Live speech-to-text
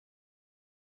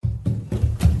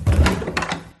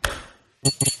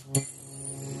This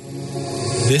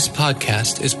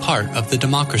podcast is part of the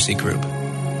Democracy Group.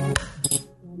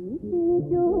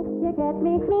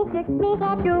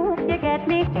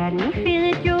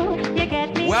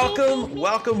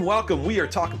 Welcome. We are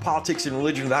talking politics and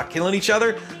religion without killing each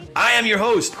other. I am your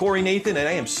host, Corey Nathan, and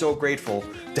I am so grateful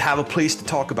to have a place to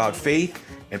talk about faith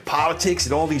and politics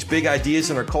and all these big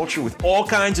ideas in our culture with all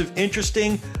kinds of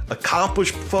interesting,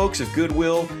 accomplished folks of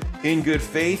goodwill in good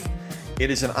faith. It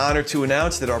is an honor to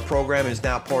announce that our program is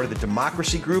now part of the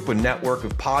Democracy Group, a network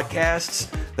of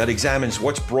podcasts that examines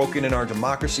what's broken in our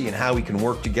democracy and how we can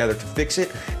work together to fix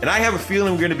it. And I have a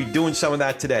feeling we're going to be doing some of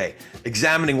that today,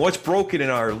 examining what's broken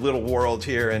in our little world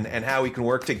here and how we can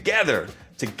work together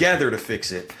to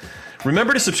fix it.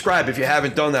 Remember to subscribe if you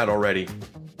haven't done that already.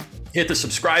 Hit the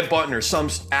subscribe button, or some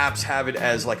apps have it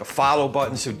as like a follow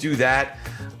button, so do that.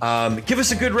 Give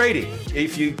us a good rating.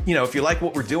 If you like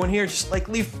what we're doing here, just like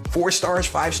leave 4 stars,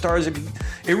 5 stars. It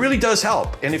really does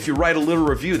help. And if you write a little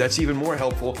review, that's even more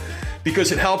helpful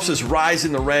because it helps us rise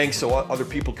in the ranks so other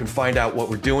people can find out what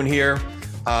we're doing here.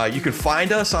 You can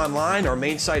find us online. Our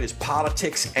main site is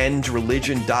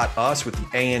politicsandreligion.us with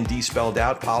the AND spelled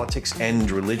out,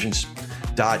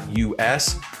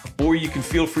 politicsandreligion.us. Or you can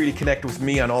feel free to connect with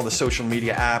me on all the social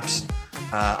media apps.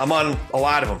 I'm on a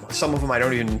lot of them. Some of them I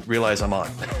don't even realize I'm on.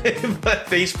 But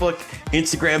Facebook,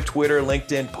 Instagram, Twitter,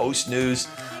 LinkedIn, Post News.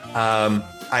 I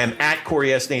am at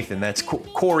Corey S. Nathan. That's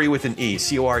Corey with an E.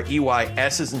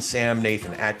 C-O-R-E-Y-S as in Sam,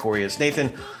 Nathan, at Corey S.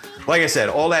 Nathan. Like I said,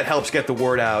 all that helps get the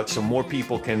word out so more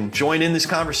people can join in this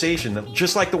conversation,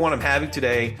 just like the one I'm having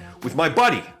today with my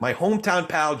buddy, my hometown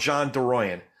pal, John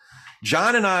DeRoyan.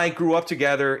 John and I grew up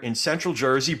together in Central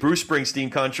Jersey, Bruce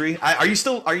Springsteen country. Are you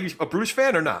a Bruce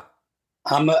fan or not?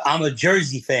 I'm a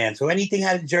Jersey fan, so anything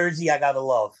out of Jersey, I gotta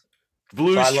love.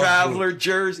 Blues Traveler, Bruce.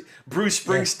 Jersey, Bruce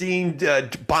Springsteen, yeah.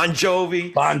 Bon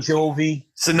Jovi,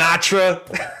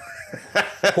 Sinatra,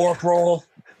 Corporal.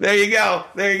 There you go.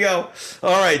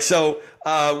 All right, so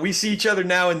we see each other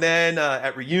now and then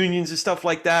at reunions and stuff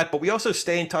like that, but we also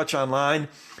stay in touch online.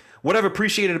 What I've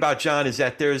appreciated about John is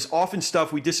that there's often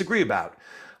stuff we disagree about.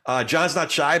 John's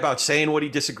not shy about saying what he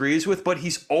disagrees with, but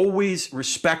he's always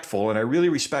respectful, and I really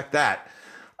respect that.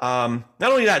 Not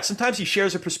only that, sometimes he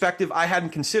shares a perspective I hadn't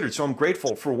considered, so I'm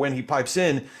grateful for when he pipes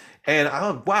in, and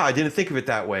I didn't think of it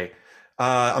that way.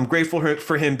 I'm grateful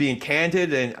for him being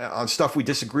candid and on stuff we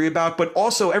disagree about, but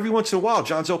also every once in a while,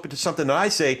 John's open to something that I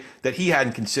say that he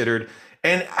hadn't considered,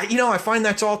 and I find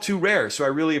that's all too rare, so I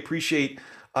really appreciate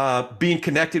being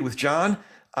connected with John.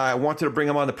 I wanted to bring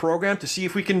him on the program to see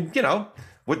if we can,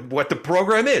 what the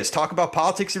program is. Talk about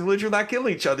politics and religion without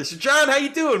killing each other. So, John, how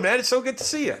you doing, man? It's so good to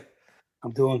see you.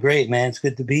 I'm doing great, man. It's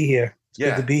good to be here.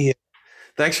 Good to be here.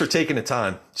 Thanks for taking the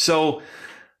time. So,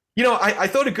 I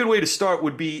thought a good way to start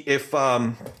would be if,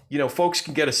 folks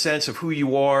can get a sense of who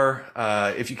you are.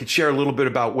 If you could share a little bit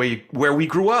about where we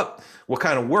grew up, what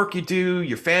kind of work you do,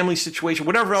 your family situation,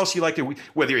 whatever else you like to,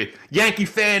 whether you're a Yankee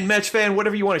fan, Mets fan,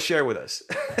 whatever you want to share with us.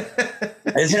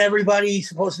 Isn't everybody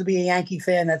supposed to be a Yankee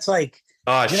fan? That's like,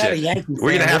 oh, shit. We're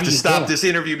going to have to stop this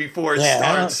interview before it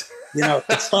starts.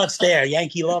 It starts there.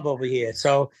 Yankee love over here.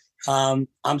 So I'm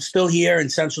still here in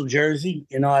Central Jersey.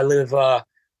 I live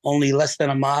only less than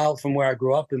a mile from where I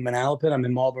grew up in Manalapan. I'm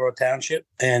in Marlborough Township.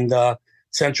 And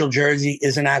Central Jersey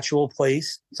is an actual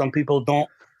place. Some people don't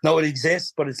know it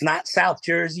exists, but it's not South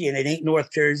Jersey and it ain't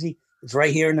North Jersey. It's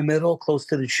right here in the middle, close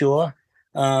to the shore.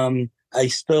 I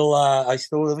still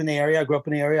live in the area. I grew up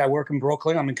in the area. I work in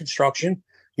Brooklyn. I'm in construction,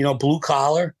 blue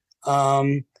collar.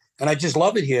 And I just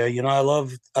love it here. I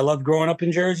love growing up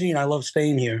in Jersey and I love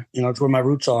staying here. It's where my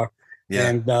roots are. Yeah.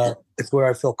 And it's where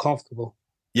I feel comfortable.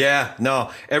 Yeah, no,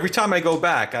 every time I go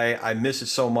back, I miss it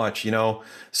so much,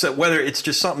 so whether it's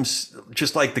just something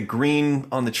just like the green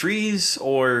on the trees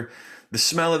or the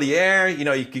smell of the air,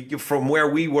 you could, from where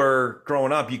we were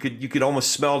growing up, you could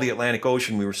almost smell the Atlantic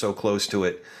Ocean. We were so close to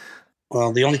it.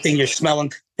 Well, the only thing you're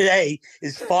smelling today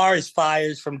is forest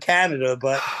fires from Canada,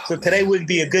 so today wouldn't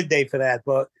be a good day for that.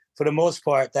 But for the most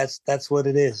part, that's what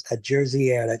it is. That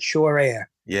Jersey air, that shore air.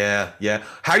 Yeah.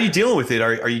 How are you dealing with it?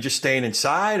 Are you just staying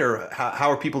inside, or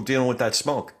how are people dealing with that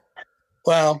smoke?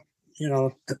 Well,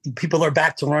 people are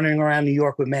back to running around New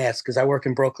York with masks because I work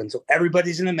in Brooklyn, so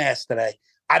everybody's in a mask today.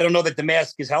 I don't know that the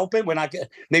mask is helping.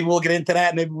 Maybe we'll get into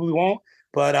that. Maybe we won't.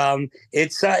 But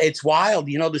it's wild.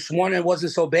 This morning it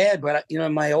wasn't so bad, but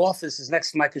my office is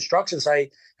next to my construction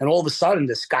site, and all of a sudden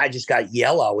the sky just got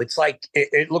yellow. It's like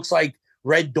it looks like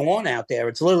Red Dawn out there.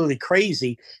 It's literally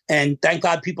crazy. And thank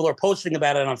God people are posting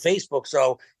about it on Facebook.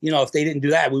 So, if they didn't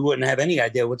do that, we wouldn't have any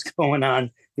idea what's going on.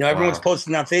 Everyone's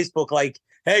posting on Facebook like,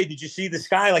 hey, did you see the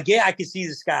sky? Like, yeah, I can see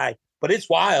the sky. but it's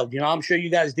wild. I'm sure you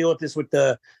guys deal with this with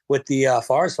the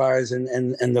forest fires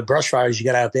and the brush fires you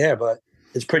got out there, but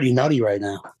it's pretty nutty right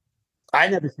now. I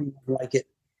never seen anything like it.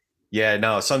 Yeah,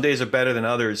 no, some days are better than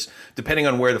others, depending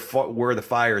on where the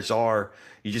fires are.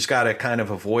 You just got to kind of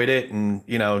avoid it and,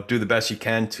 do the best you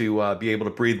can to be able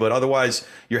to breathe. But otherwise,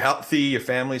 you're healthy, your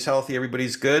family's healthy,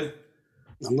 everybody's good.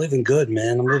 I'm living good,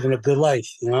 man. I'm living a good life.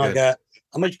 Good.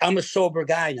 I'm a sober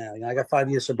guy now. I got 5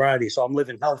 years sobriety, so I'm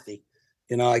living healthy.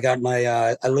 I got my,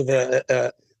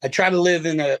 I try to live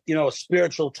in a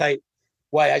spiritual type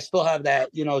way. I still have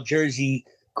that, Jersey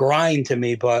grind to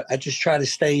me, but I just try to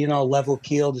stay, level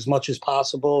keeled as much as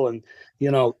possible and,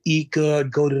 eat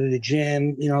good, go to the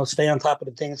gym, stay on top of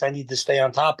the things I need to stay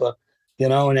on top of,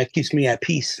 and that keeps me at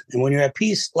peace. And when you're at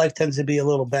peace, life tends to be a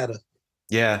little better.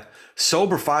 Yeah.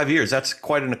 Sober 5 years. That's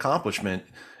quite an accomplishment.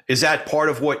 Is that part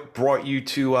of what brought you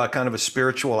to kind of a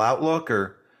spiritual outlook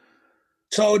or?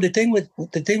 So the thing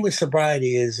with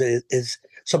sobriety is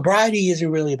sobriety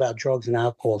isn't really about drugs and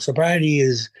alcohol. Sobriety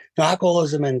is,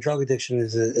 alcoholism and drug addiction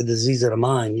is a disease of the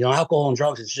mind. Alcohol and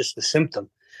drugs is just a symptom.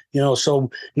 So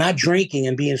not drinking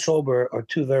and being sober are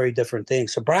two very different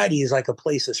things. Sobriety is like a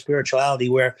place of spirituality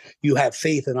where you have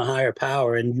faith in a higher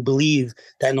power and you believe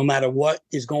that no matter what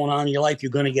is going on in your life,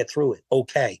 you're going to get through it.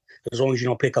 Okay. As long as you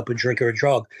don't pick up a drink or a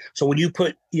drug. So when you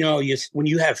put, when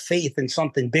you have faith in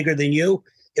something bigger than you,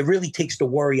 it really takes the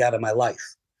worry out of my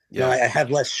life. Yeah. I have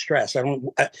less stress. I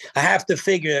have to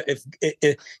figure if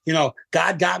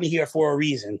God got me here for a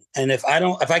reason. And if I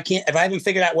haven't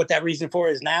figured out what that reason for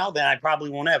is now, then I probably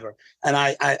won't ever. And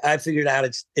I figured out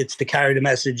it's to carry the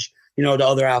message, to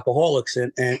other alcoholics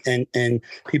and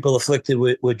people afflicted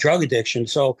with drug addiction.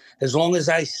 So as long as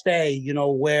I stay,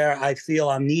 where I feel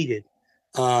I'm needed,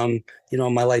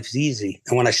 my life's easy.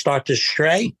 And when I start to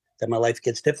stray, then my life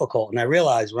gets difficult. And I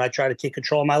realize when I try to take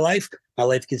control of my life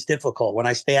gets difficult. When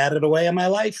I stay out of the way of my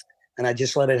life and I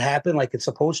just let it happen like it's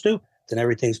supposed to, then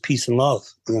everything's peace and love,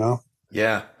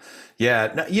 Yeah.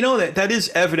 Yeah. Now, that is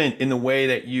evident in the way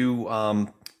that you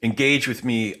engage with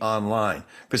me online,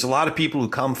 because a lot of people who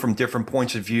come from different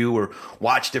points of view or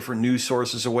watch different news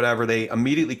sources or whatever, they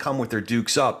immediately come with their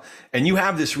dukes up. And you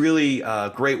have this really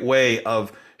great way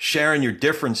of sharing your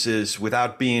differences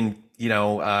without being,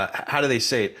 how do they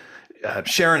say it?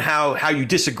 Sharing how you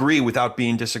disagree without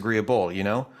being disagreeable,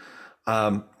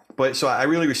 but so I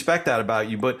really respect that about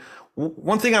you. But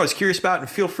one thing I was curious about, and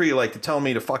feel free to tell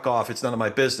me to fuck off, it's none of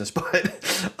my business, but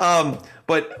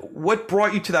what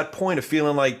brought you to that point of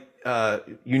feeling like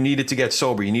you needed to get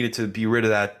sober, you needed to be rid of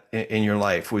that in your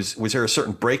life? Was there a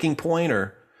certain breaking point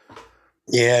or?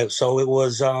 Yeah, so it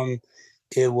was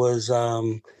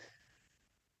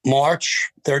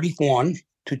March 31,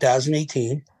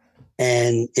 2018.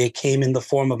 And it came in the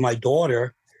form of my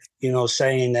daughter,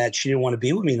 saying that she didn't want to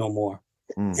be with me no more.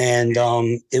 And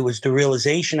it was the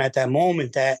realization at that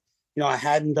moment that, I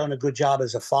hadn't done a good job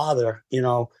as a father.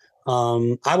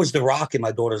 I was the rock in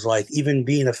my daughter's life, even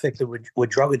being afflicted with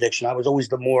drug addiction. I was always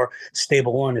the more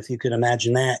stable one, if you can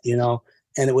imagine that,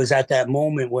 And it was at that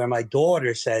moment where my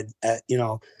daughter said,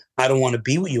 I don't want to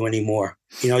be with you anymore.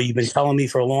 You've been telling me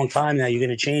for a long time now you're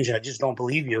going to change, and I just don't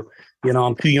believe you.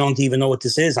 I'm too young to even know what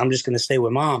this is. I'm just going to stay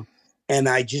with mom. And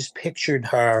I just pictured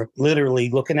her literally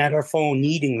looking at her phone,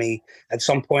 needing me at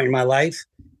some point in my life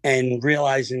and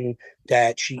realizing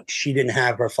that she didn't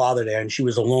have her father there and she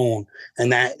was alone.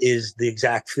 And that is the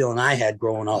exact feeling I had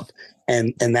growing up.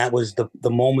 And that was the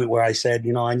moment where I said,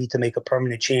 I need to make a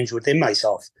permanent change within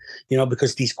myself,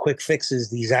 because these quick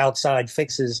fixes, these outside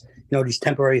fixes, these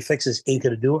temporary fixes ain't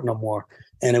going to do it no more.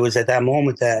 And it was at that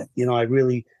moment that, I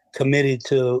really committed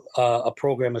to a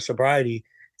program of sobriety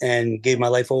and gave my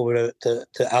life over to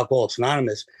Alcoholics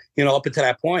Anonymous. Up until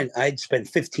that point, I'd spent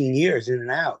 15 years in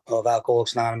and out of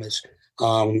Alcoholics Anonymous.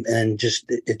 And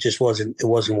it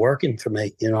wasn't working for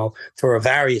me, for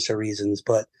various reasons.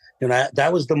 But,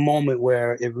 that was the moment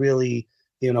where it really,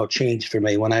 changed for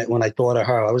me when I thought of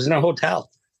her. I was in a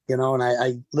hotel, and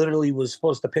I literally was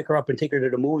supposed to pick her up and take her to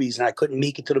the movies, and I couldn't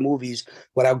make it to the movies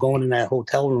without going in that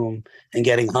hotel room and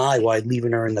getting high while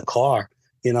leaving her in the car.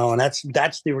 And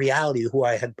that's the reality of who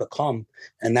I had become.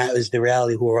 And that was the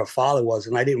reality of who her father was.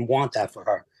 And I didn't want that for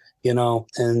her, and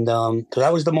so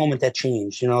that was the moment that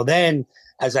changed. Then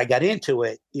as I got into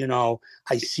it,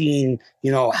 I seen,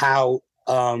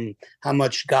 how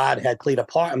much God had played a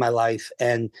part in my life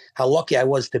and how lucky I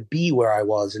was to be where I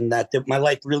was, and that my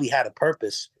life really had a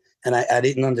purpose. And I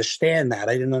didn't understand that.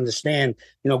 I didn't understand,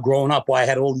 growing up, why I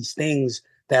had all these things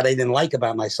that I didn't like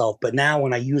about myself. But now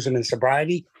when I use them in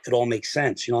sobriety, it all makes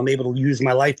sense. I'm able to use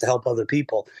my life to help other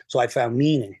people. So I found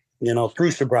meaning,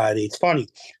 through sobriety. It's funny.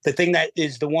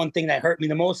 The one thing that hurt me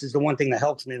the most is the one thing that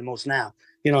helps me the most now.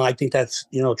 I think that's,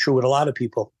 true with a lot of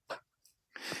people.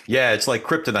 Yeah, it's like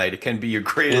kryptonite. It can be your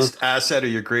greatest asset or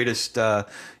your greatest,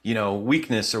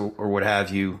 weakness or what have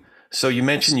you. So you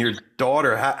mentioned your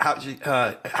daughter.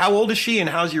 How old is she, and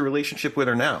how's your relationship with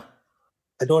her now?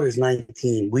 My daughter's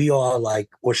 19.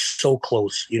 We're so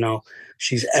close.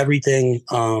 She's everything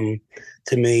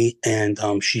to me,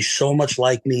 and she's so much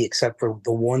like me, except for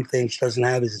the one thing she doesn't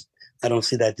have is I don't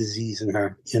see that disease in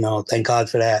her. Thank God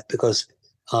for that, because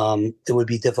it would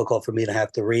be difficult for me to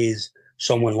have to raise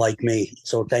someone like me.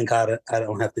 So thank God I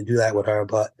don't have to do that with her.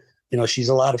 But she's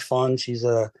a lot of fun. She's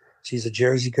a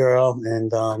Jersey girl,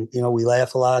 and we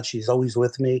laugh a lot. She's always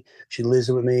with me. She lives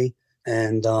with me,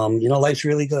 and life's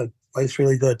really good. Life's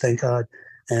really good, thank God.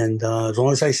 And as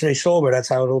long as I stay sober, that's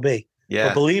how it'll be. Yeah.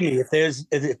 But believe me, if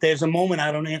there's a moment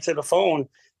I don't answer the phone,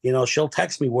 she'll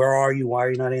text me, "Where are you? Why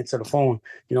are you not answering the phone?"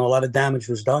 A lot of damage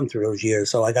was done through those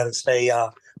years, so I got to stay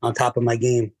on top of my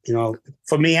game.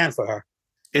 For me and for her.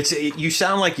 You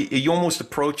sound like you almost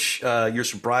approach your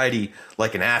sobriety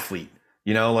like an athlete.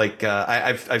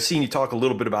 I've seen you talk a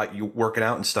little bit about you working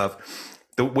out and stuff.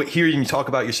 Hearing you talk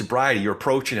about your sobriety, you're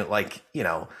approaching it like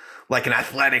an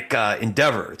athletic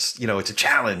endeavor. It's a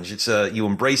challenge. You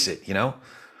embrace it.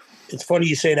 It's funny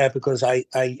you say that, because I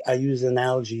use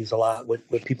analogies a lot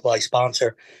with people I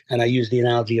sponsor, and I use the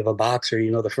analogy of a boxer.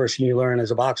 The first thing you learn as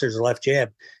a boxer is a left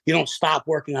jab. You don't stop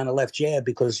working on a left jab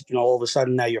because, all of a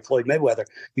sudden now you're Floyd Mayweather.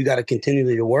 You got to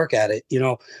continually to work at it.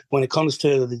 When it comes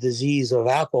to the disease of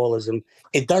alcoholism,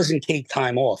 it doesn't take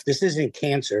time off. This isn't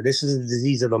cancer. This is a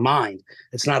disease of the mind.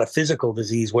 It's not a physical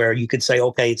disease where you could say,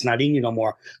 okay, it's not in you no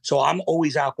more. So I'm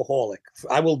always alcoholic.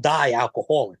 I will die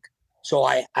alcoholic. So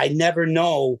I never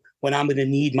know when I'm going to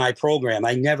need my program.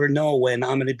 I never know when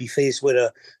I'm going to be faced with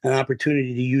an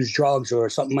opportunity to use drugs, or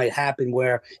something might happen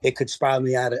where it could spiral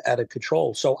me out of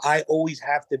control. So I always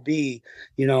have to be,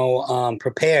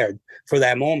 prepared for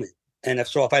that moment. And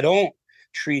if I don't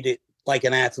treat it like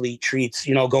an athlete treats,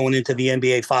 going into the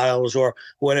NBA finals or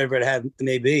whatever it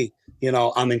may be,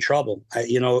 I'm in trouble.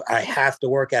 I have to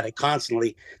work at it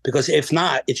constantly, because if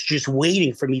not, it's just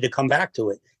waiting for me to come back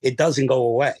to it. It doesn't go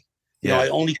away. I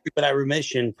only keep it at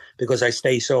remission because I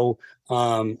stay so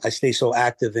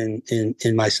active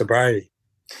in my sobriety.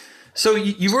 So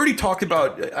you've already talked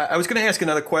about, I was going to ask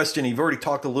another question. You've already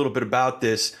talked a little bit about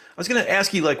this. I was going to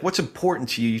ask you, what's important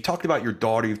to you? You talked about your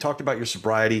daughter. You've talked about your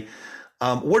sobriety.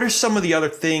 What are some of the other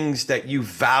things that you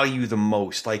value the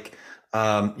most?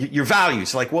 Your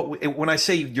values, when I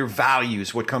say your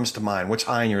values, what comes to mind? What's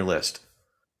high on your list?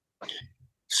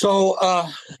 So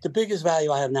the biggest value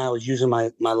I have now is using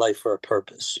my life for a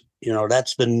purpose.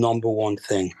 That's the number one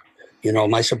thing.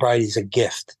 My sobriety is a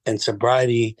gift, and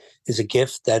sobriety is a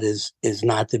gift that is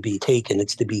not to be taken.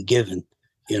 It's to be given,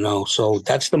 so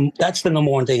that's the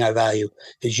number one thing I value,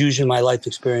 is using my life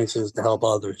experiences to help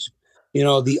others.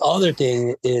 The other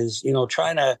thing is,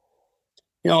 trying to,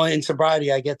 in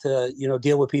sobriety, I get to,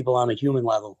 deal with people on a human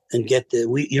level and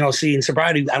in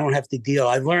sobriety, I don't have to deal.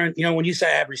 I've learned, when you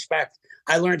say I have respect,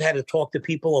 I learned how to talk to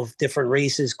people of different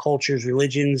races, cultures,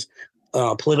 religions,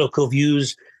 political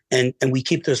views, and we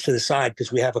keep those to the side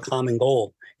because we have a common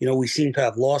goal. We seem to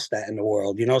have lost that in the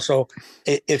world, so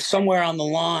if somewhere on the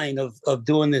line of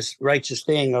doing this righteous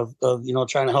thing of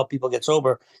trying to help people get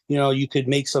sober, you could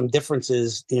make some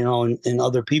differences, in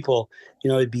other people,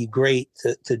 it'd be great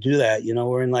to do that.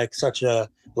 We're in such a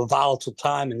volatile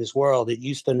time in this world. It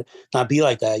used to not be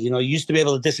like that. You used to be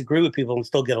able to disagree with people and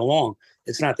still get along.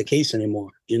 It's not the case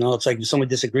anymore. It's like if someone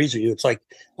disagrees with you, it's like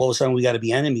all of a sudden we got to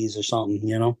be enemies or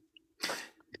something,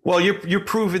 Well, you're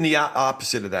proving the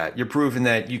opposite of that. You're proving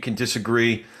that you can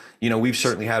disagree. We've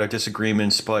certainly had our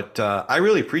disagreements, but I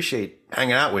really appreciate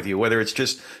hanging out with you, whether it's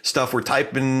just stuff we're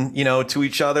typing, to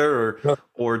each other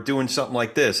or doing something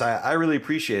like this. I really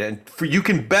appreciate it. And you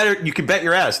can bet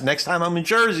your ass next time I'm in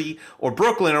Jersey or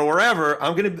Brooklyn or wherever,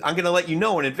 I'm gonna let you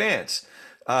know in advance.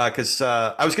 Because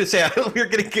I was going to say we're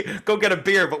going to go get a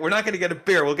beer, but we're not going to get a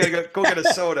beer. We're going to go get a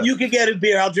soda. You could get a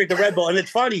beer. I'll drink a Red Bull. And it's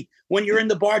funny, when you're in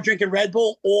the bar drinking Red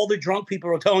Bull, all the drunk people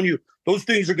are telling you, those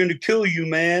things are going to kill you,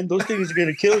 man. Those things are going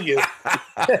to kill you.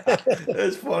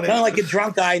 That's funny. Kind of like a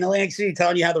drunk guy in Atlantic City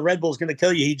telling you how the Red Bull is going to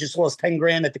kill you. He just lost 10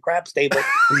 grand at the craps table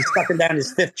and he's sucking down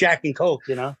his fifth Jack and Coke,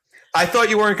 I thought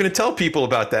you weren't going to tell people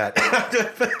about that.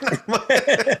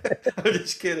 I'm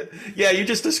just kidding. Yeah, you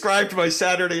just described my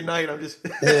Saturday night.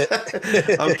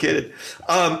 I'm kidding.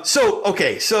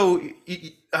 So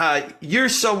you're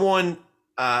someone,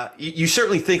 you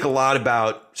certainly think a lot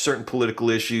about certain political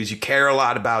issues. You care a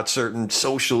lot about certain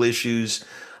social issues.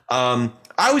 I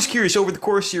I was curious, over the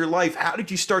course of your life, how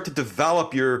did you start to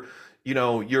develop your,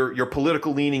 your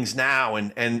political leanings now,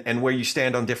 and where you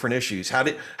stand on different issues? How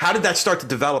did that start to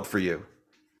develop for you?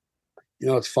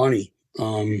 It's funny.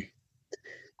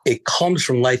 It comes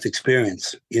from life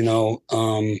experience.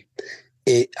 I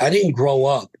didn't grow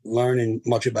up learning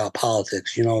much about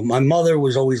politics. My mother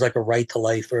was always like a right to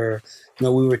lifer.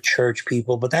 We were church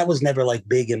people, but that was never like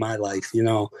big in my life.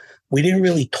 We didn't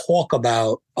really talk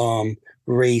about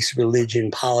race,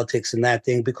 religion, politics, and that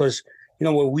thing because,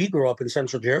 where we grew up in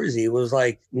Central Jersey, it was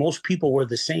like most people were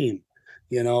the same.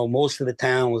 Most of the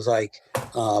town was like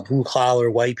blue collar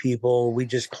white people. We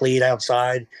just played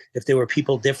outside. If there were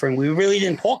people different, we really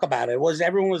didn't talk about it.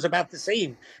 Everyone was about the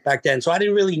same back then. So I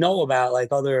didn't really know about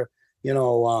like other,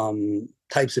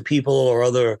 types of people or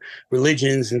other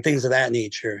religions and things of that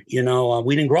nature.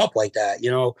 We didn't grow up like that.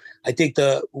 I think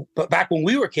but back when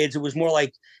we were kids, it was more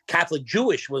like Catholic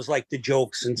Jewish was like the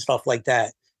jokes and stuff like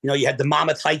that. You had the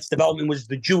Monmouth Heights development was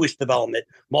the Jewish development.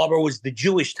 Marlboro was the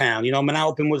Jewish town.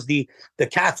 Manalapan was the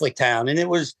Catholic town, and it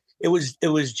was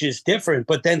just different.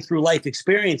 But then through life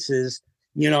experiences,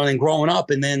 and growing up,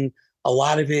 and then a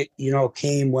lot of it,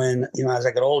 came when as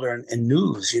I got older and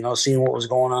news, seeing what was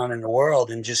going on in the world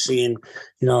and just seeing,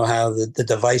 how the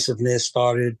divisiveness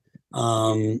started,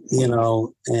 and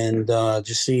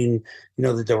just seeing,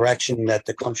 the direction that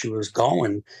the country was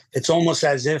going. It's almost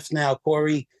as if now,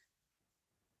 Corey,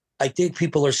 I think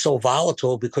people are so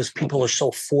volatile because people are so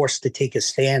forced to take a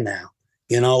stand now.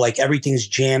 Like everything's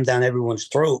jammed down everyone's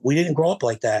throat. We didn't grow up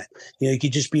like that. You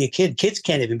could just be a kid. Kids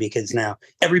can't even be kids now.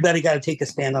 Everybody got to take a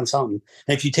stand on something.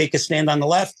 And if you take a stand on the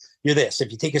left, you're this.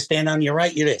 If you take a stand on your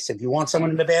right, you're this. If you want someone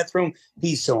in the bathroom,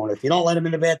 he's suing. If you don't let him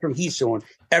in the bathroom, he's suing.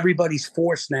 Everybody's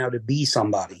forced now to be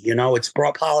somebody. It's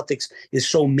brought politics is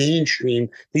so mainstream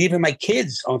that even my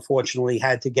kids, unfortunately,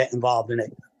 had to get involved in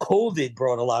it. COVID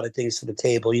brought a lot of things to the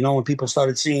table. When people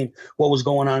started seeing what was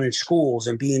going on in schools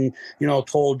and being,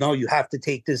 told, no, you have to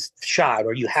take this shot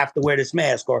or you have to wear this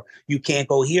mask or you can't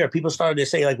go here. People started to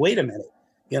say, like, wait a minute.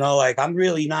 Like I'm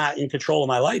really not in control of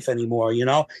my life anymore.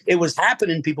 It was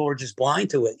happening. People were just blind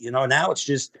to it. Now it's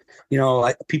just,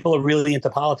 people are really into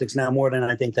politics now more than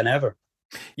I think than ever.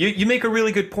 You make a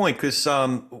really good point because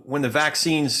when the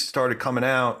vaccines started coming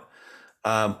out,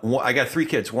 I got 3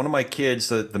 kids. One of my kids,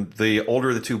 the older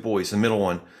of the 2 boys, the middle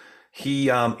one, he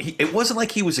it wasn't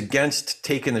like he was against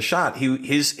taking the shot.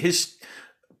 His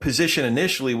position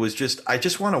initially was just, I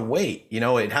just want to wait.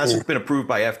 It hasn't been approved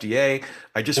by FDA.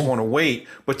 I just want to wait.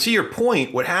 But to your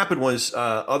point, what happened was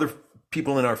other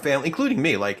people in our family, including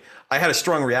me, like I had a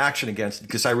strong reaction against it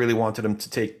because I really wanted him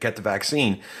to get the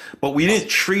vaccine, but we didn't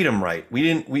treat him right.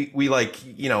 We like,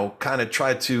 kind of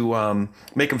tried to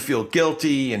make him feel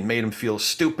guilty and made him feel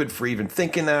stupid for even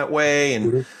thinking that way.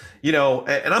 And, and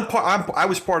I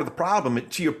was part of the problem.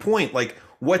 To your point, like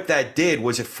what that did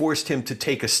was it forced him to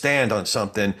take a stand on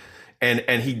something,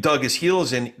 and he dug his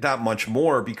heels in that much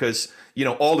more because,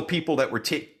 all the people that were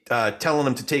telling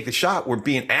him to take the shot were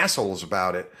being assholes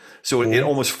about it. So it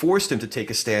almost forced him to take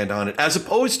a stand on it, as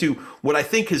opposed to what I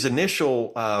think his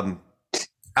initial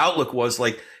outlook was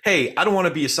like, hey, I don't want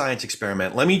to be a science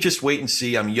experiment. Let me just wait and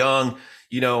see. I'm young.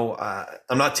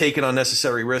 I'm not taking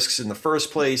unnecessary risks in the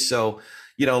first place. So,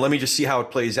 let me just see how it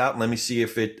plays out and let me see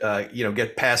if it,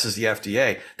 passes the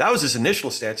FDA. That was his initial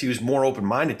stance. He was more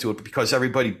open-minded to it, but because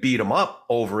everybody beat him up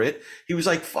over it, he was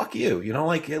like, fuck you,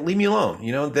 leave me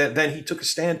alone. Then he took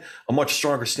a much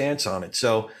stronger stance on it.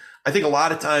 So I think a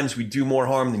lot of times we do more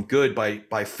harm than good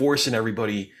by forcing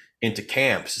everybody into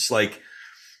camps. It's like,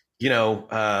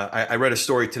 I read a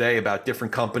story today about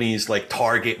different companies like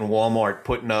Target and Walmart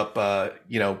putting up,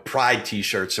 pride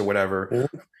T-shirts or whatever,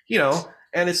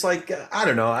 and it's like, I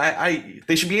don't know,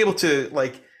 they should be able to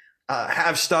like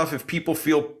have stuff if people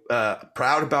feel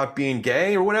proud about being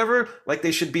gay or whatever. Like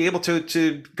they should be able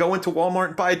to go into Walmart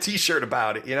and buy a T-shirt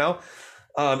about it.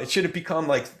 It shouldn't become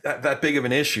like that big of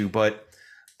an issue, but.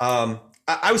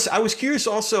 I was curious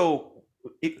also,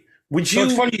 would you? So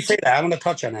it's funny you say that. I want to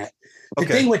touch on that. The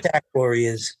thing with that, Corey,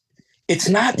 is it's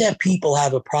not that people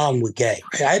have a problem with gay.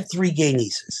 Right? I have 3 gay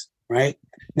nieces, right?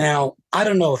 Now, I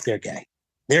don't know if they're gay.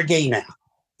 They're gay now.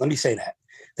 Let me say that.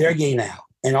 They're gay now.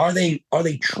 And are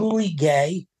they truly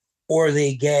gay, or are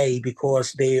they gay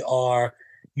because they are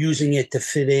using it to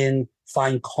fit in,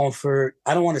 find comfort?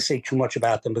 I don't want to say too much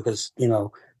about them because,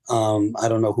 I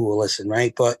don't know who will listen,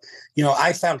 right? But,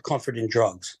 I found comfort in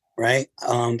drugs, right?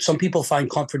 Some people find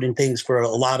comfort in things for a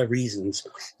lot of reasons.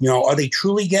 Are they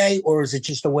truly gay, or is it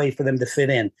just a way for them to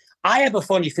fit in? I have a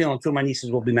funny feeling 2 of my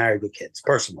nieces will be married with kids,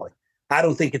 personally. I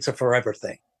don't think it's a forever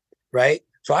thing, right?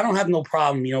 So I don't have no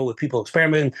problem, with people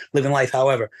experimenting, living life.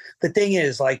 However, the thing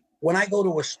is, like, when I go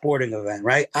to a sporting event,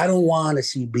 right, I don't want to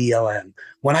see BLM.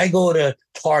 When I go to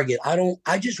Target,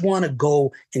 I just want to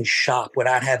go and shop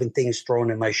without having things thrown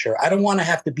in my shirt. I don't want to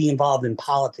have to be involved in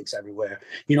politics everywhere.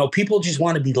 People just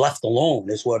want to be left alone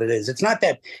is what it is. It's not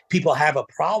that people have a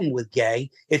problem with gay.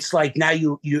 It's like now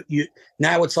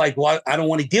now it's like, well, I don't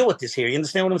want to deal with this here. You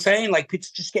understand what I'm saying? Like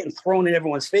it's just getting thrown in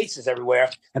everyone's faces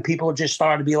everywhere. And people are just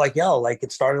starting to be like, yo, like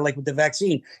it started like with the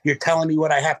vaccine. You're telling me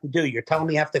what I have to do. You're telling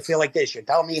me I have to feel like this. You're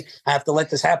telling me I have to let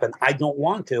this happen. I don't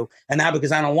want to. And now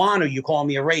because I don't want to, you call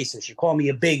me a racist. You call me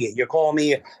a bigot. You're calling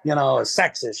me, a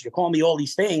sexist. You're calling me all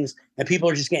these things. And people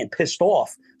are just getting pissed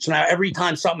off. So now every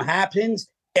time something happens,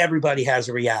 everybody has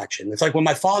a reaction. It's like when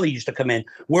my father used to come in,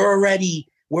 we're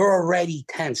already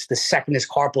tense the second his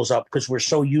car pulls up because we're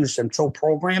so used and so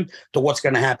programmed to what's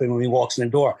going to happen when he walks in the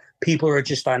door. People are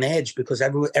just on edge because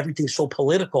everything's so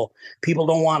political. People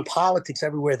don't want politics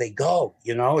everywhere they go.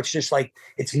 It's just like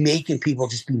it's making people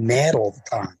just be mad all the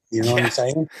time. You know what I'm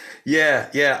saying? Yeah.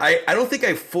 I don't think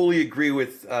I fully agree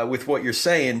with what you're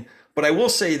saying, but I will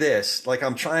say this. Like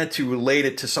I'm trying to relate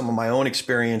it to some of my own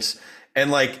experience. And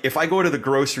like, if I go to the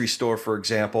grocery store, for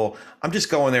example, I'm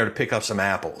just going there to pick up some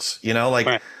apples,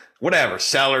 right. Whatever,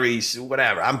 celery,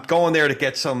 whatever. I'm going there to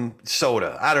get some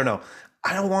soda. I don't know.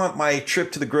 I don't want my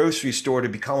trip to the grocery store to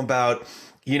become about,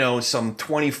 some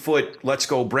 20-foot Let's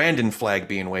Go Brandon flag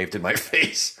being waved in my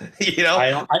face,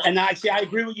 I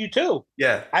agree with you too.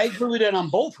 Yeah. I agree with it on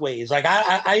both ways. Like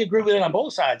I agree with it on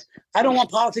both sides. I don't want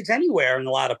politics anywhere in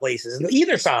a lot of places,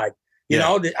 either side.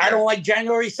 I don't like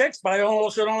January 6th, but I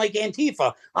also don't like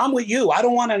Antifa. I'm with you. I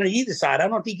don't want it on either side. I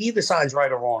don't think either side's right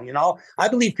or wrong. I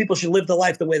believe people should live the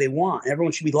life the way they want.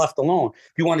 Everyone should be left alone.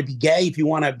 If you want to be gay, if you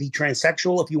want to be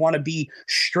transsexual, if you want to be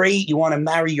straight, you want to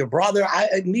marry your brother.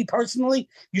 Me personally,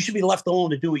 you should be left alone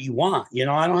to do what you want.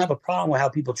 I don't have a problem with how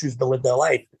people choose to live their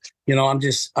life. I'm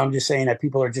just saying that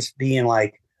people are just being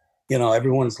like,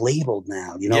 everyone's labeled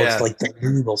now. It's like the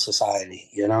label society.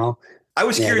 I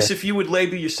was curious if you would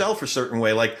label yourself a certain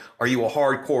way. Like, are you a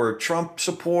hardcore Trump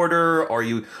supporter? Are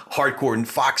you hardcore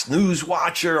Fox News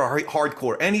watcher? Or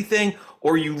hardcore anything?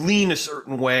 Or you lean a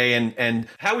certain way? And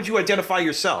how would you identify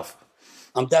yourself?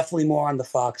 I'm definitely more on the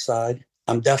Fox side.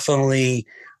 I'm definitely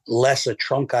less a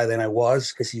Trump guy than I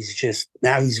was because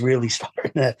he's really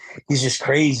starting to, he's just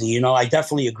crazy. I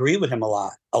definitely agree with him a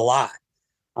lot.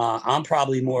 I'm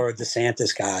probably more a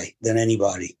DeSantis guy than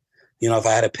anybody. If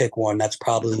I had to pick one, that's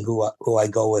probably who I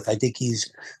go with. I think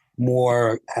he's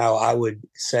more how I would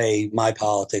say my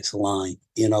politics align.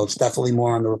 It's definitely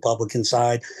more on the Republican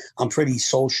side. I'm pretty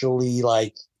socially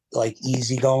like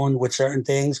easygoing with certain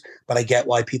things, but I get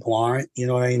why people aren't. You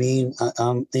know what I mean?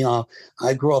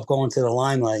 I grew up going to the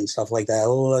limelight and stuff like that.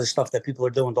 All the stuff that people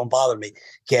are doing don't bother me.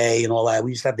 Gay and all that.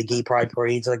 We used to have the gay pride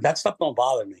parades. Like that stuff don't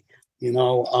bother me.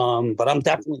 But I'm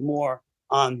definitely more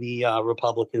on the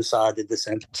Republican side, the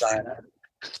DeSantis side.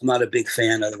 I'm not a big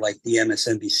fan of like the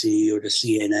MSNBC or the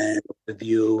CNN, or the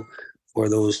View, or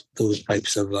those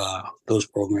types of those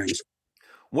programs.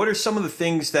 What are some of the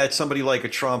things that somebody like a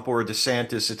Trump or a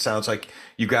DeSantis, it sounds like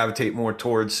you gravitate more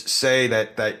towards, say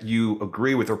that you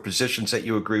agree with, or positions that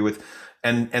you agree with?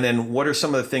 And then what are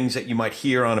some of the things that you might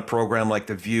hear on a program like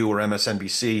The View or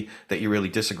MSNBC that you really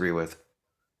disagree with?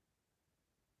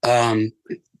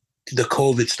 The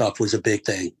COVID stuff was a big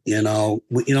thing. Here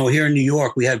in New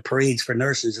York, we had parades for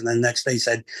nurses, and then the next day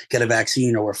said, get a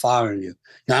vaccine or we're firing you.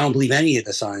 Now, I don't believe any of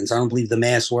the signs. I don't believe the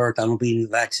mask worked. I don't believe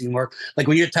the vaccine worked. Like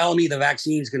when you're telling me the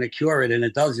vaccine is going to cure it and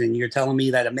it doesn't, you're telling me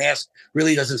that a mask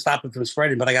really doesn't stop it from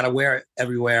spreading, but I got to wear it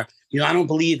everywhere. I don't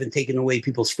believe in taking away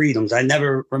people's freedoms. I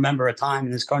never remember a time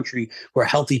in this country where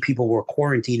healthy people were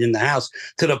quarantined in the house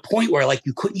to the point where like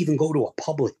you couldn't even go to a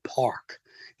public park.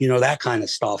 That kind of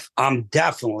stuff. I'm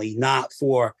definitely not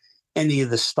for any of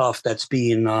the stuff that's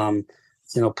being,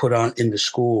 put on in the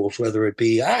schools, whether it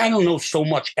be, I don't know so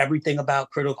much everything about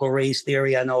critical race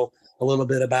theory. I know a little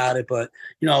bit about it, but,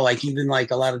 like even like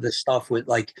a lot of the stuff with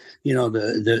like,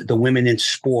 the women in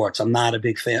sports, I'm not a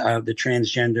big fan of the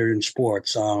transgender in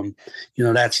sports,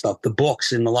 that stuff, the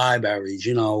books in the libraries,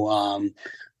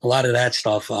 a lot of that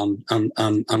stuff, I'm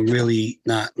really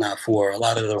not for. A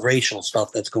lot of the racial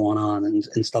stuff that's going on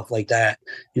and stuff like that.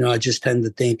 I just tend to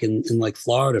think in like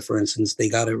Florida, for instance, they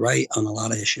got it right on a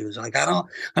lot of issues. Like I don't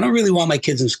really want my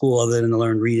kids in school other than to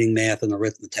learn reading, math, and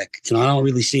arithmetic. I don't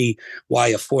really see why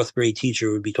a fourth grade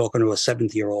teacher would be talking to a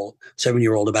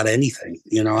 7-year-old about anything.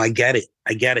 I get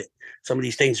it. Some of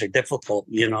these things are difficult,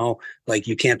 like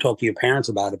you can't talk to your parents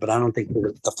about it, but I don't think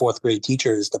the fourth grade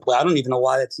teacher is the play. I don't even know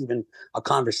why that's even a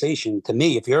conversation to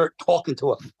me. If you're talking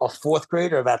to a fourth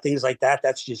grader about things like that,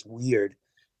 that's just weird,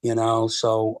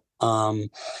 so A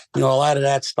lot of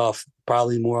that stuff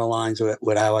probably more aligns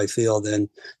with how I feel than,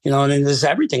 and then there's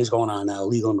everything's going on now,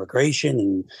 legal immigration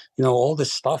and, all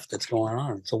this stuff that's going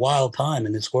on. It's a wild time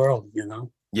in this world.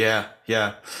 Yeah,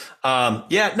 yeah.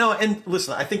 No, and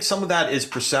listen, I think some of that is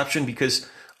perception because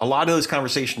a lot of those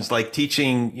conversations, like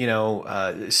teaching,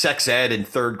 sex ed in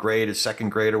third grade or second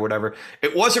grade or whatever,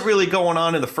 it wasn't really going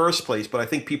on in the first place, but I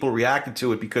think people reacted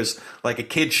to it because like a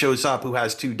kid shows up who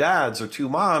has two dads or two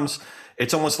moms.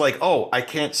 It's almost like, oh, I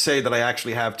can't say that I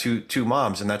actually have two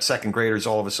moms, and that second grader is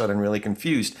all of a sudden really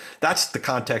confused. That's the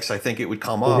context I think it would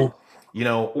come up,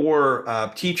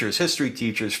 or teachers, history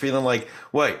teachers feeling like,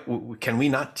 wait, can we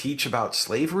not teach about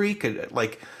slavery?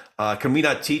 Can we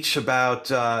not teach about,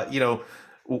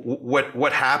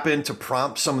 what happened to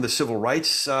prompt some of the civil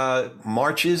rights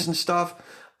marches and stuff?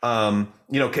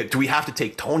 Do we have to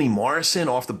take Toni Morrison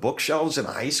off the bookshelves in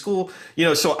high school?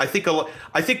 So I think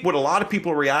what a lot of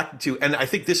people are reacting to, and I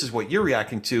think this is what you're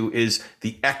reacting to, is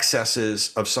the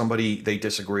excesses of somebody they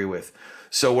disagree with.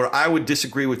 So where I would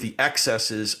disagree with the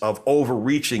excesses of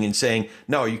overreaching and saying,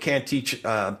 no, you can't teach,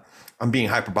 I'm being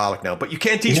hyperbolic now, but you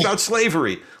can't teach about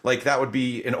slavery. Like that would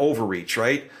be an overreach,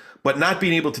 right? But not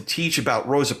being able to teach about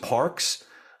Rosa Parks,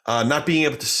 not being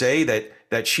able to say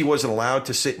that she wasn't allowed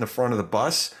to sit in the front of the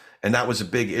bus, and that was a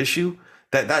big issue.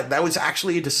 That was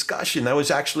actually a discussion. That was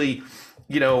actually,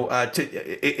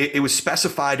 it was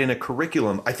specified in a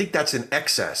curriculum. I think that's an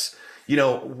excess.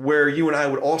 Where you and I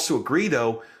would also agree,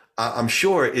 though, I'm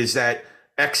sure, is that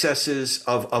excesses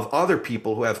of other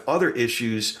people who have other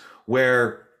issues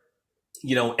where,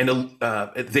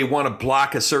 they want to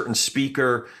block a certain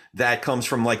speaker that comes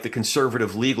from like the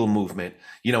conservative legal movement,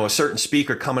 a certain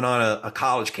speaker coming on a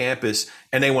college campus,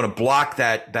 and they want to block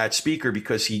that speaker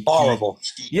because horrible.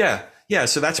 Yeah.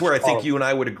 So that's where I think you and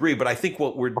I would agree. But I think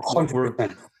what we're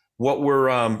 100%.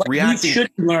 reacting. We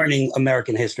should be learning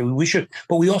American history. We should,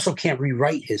 but we also can't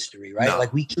rewrite history, right? No.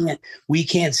 Like we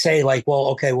can't say like, well,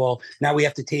 okay, well, now we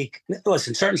have to take,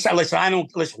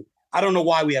 I don't know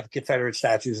why we have Confederate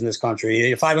statues in this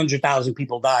country. 500,000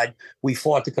 people died. We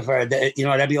fought the Confederate.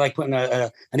 That'd be like putting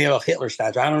an Adolf Hitler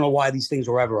statue. I don't know why these things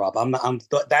were ever up. I'm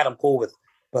cool with.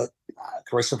 But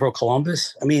Christopher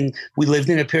Columbus. I mean, we lived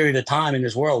in a period of time in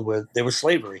this world where there was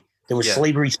slavery. There was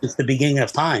slavery since the beginning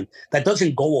of time. That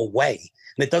doesn't go away.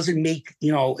 And it doesn't make,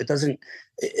 it doesn't.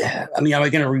 I mean, am I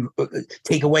going to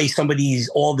take away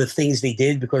all the things they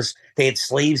did because they had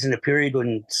slaves in a period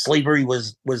when slavery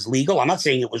was legal? I'm not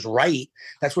saying it was right.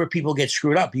 That's where people get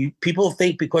screwed up. People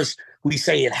think because we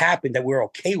say it happened that we're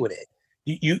okay with it.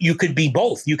 You could be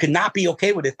both. You could not be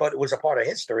okay with it, but it was a part of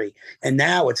history. And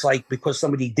now it's like because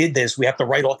somebody did this, we have to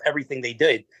write off everything they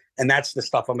did. And that's the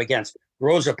stuff I'm against.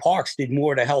 Rosa Parks did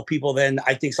more to help people than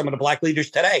I think some of the black leaders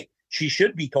today. She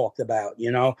should be talked about,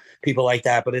 people like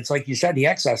that. But it's like you said, the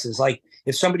excesses. Like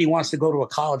if somebody wants to go to a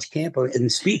college campus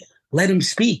and speak, let them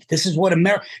speak. This is what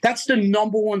America, that's the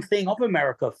number one thing of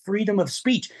America, freedom of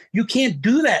speech. You can't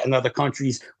do that in other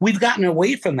countries. We've gotten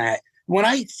away from that. When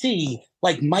I see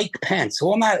like Mike Pence,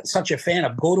 who I'm not such a fan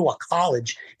of, go to a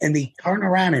college and they turn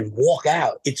around and walk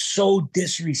out, it's so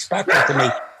disrespectful to me.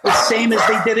 The same as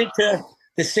they did it to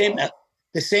the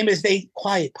same as they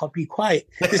quiet, puppy, quiet.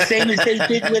 The same as they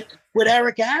did with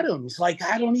Eric Adams. Like,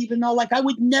 I don't even know. Like, I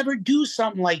would never do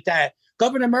something like that.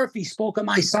 Governor Murphy spoke at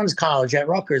my son's college at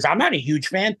Rutgers. I'm not a huge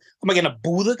fan. Am I going to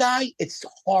boo the guy? It's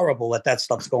horrible that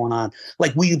stuff's going on.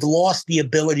 Like, we've lost the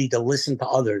ability to listen to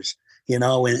others,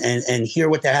 and hear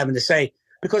what they're having to say.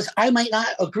 Because I might not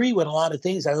agree with a lot of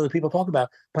things that other people talk about,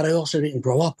 but I also didn't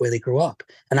grow up where they grew up.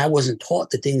 And I wasn't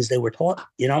taught the things they were taught.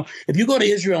 If you go to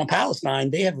Israel and Palestine,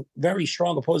 they have very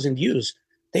strong opposing views.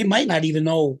 They might not even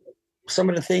know some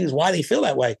of the things, why they feel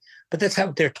that way, but that's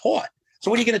how they're taught.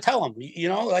 So what are you going to tell them?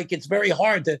 Like it's very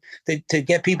hard to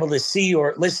get people to see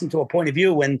or listen to a point of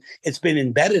view when it's been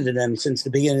embedded in them since the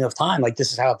beginning of time. Like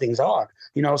this is how things are,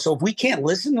 so if we can't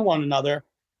listen to one another,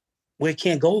 we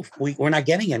can't go. We're not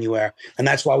getting anywhere, and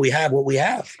that's why we have what we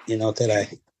have,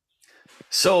 today.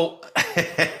 So,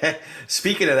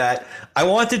 speaking of that, I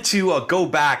wanted to go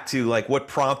back to like what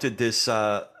prompted this.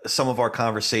 Some of our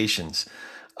conversations.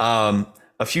 A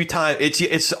few times,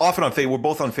 it's often on Facebook. We're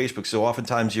both on Facebook, so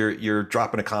oftentimes you're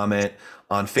dropping a comment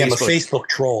on Facebook. Yeah, I'm a Facebook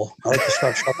troll. I like to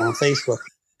start stuff on Facebook.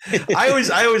 I always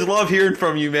love hearing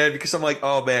from you, man, because I'm like,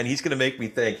 oh man, he's going to make me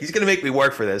think. He's going to make me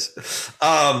work for this.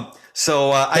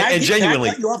 I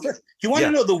genuinely. You want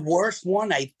to know the worst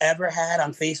one I've ever had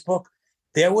on Facebook?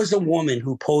 There was a woman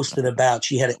who posted about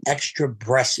she had an extra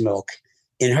breast milk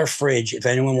in her fridge if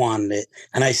anyone wanted it.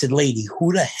 And I said, lady,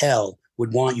 who the hell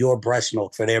would want your breast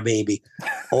milk for their baby?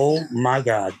 Oh my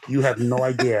God. You have no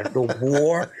idea the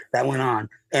war that went on.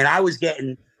 And I was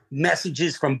getting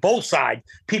messages from both sides.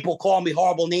 People call me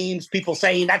horrible names, people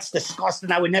saying that's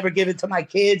disgusting, I would never give it to my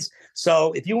kids.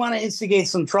 So if you want to instigate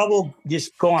some trouble,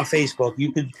 just go on Facebook.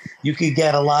 You could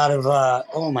get a lot of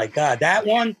oh my God. That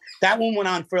one went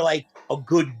on for like a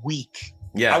good week.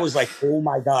 Yeah. I was like, oh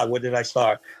my God, where did I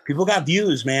start? People got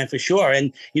views, man, for sure.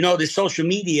 And, you know, the social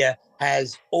media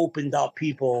has opened up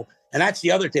people. And that's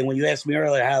the other thing. When you asked me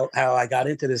earlier how I got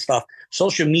into this stuff,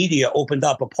 social media opened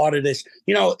up a part of this.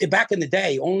 You know, back in the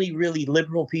day, only really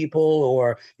liberal people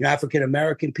or, you know,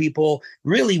 African-American people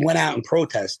really went out and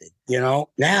protested. You know,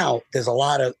 now there's a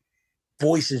lot of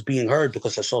voices being heard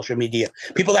because of social media.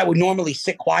 People that would normally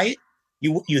sit quiet,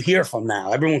 you hear from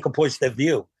now. Everyone can voice their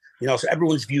view. You know, so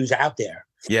everyone's views out there.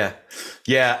 Yeah.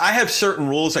 Yeah. I have certain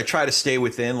rules I try to stay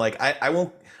within. Like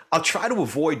I'll try to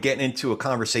avoid getting into a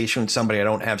conversation with somebody I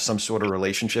don't have some sort of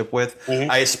relationship with. Mm-hmm.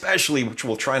 I especially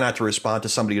will try not to respond to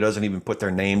somebody who doesn't even put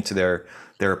their name to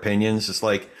their opinions. It's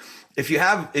like, if you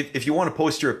want to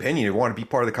post your opinion, you want to be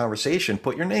part of the conversation,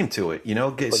 put your name to it, you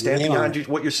know, stand behind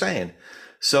what you're saying.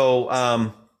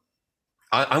 So,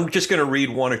 I'm just going to read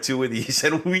one or two of these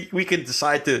and we can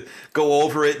decide to go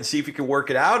over it and see if we can work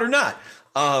it out or not.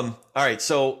 All right.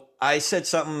 So I said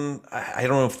something. I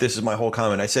don't know if this is my whole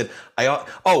comment. I said,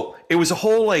 it was a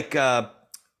whole like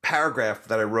paragraph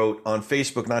that I wrote on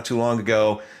Facebook not too long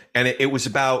ago. And it was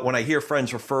about when I hear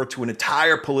friends refer to an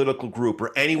entire political group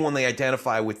or anyone they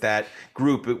identify with that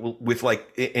group with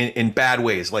like in bad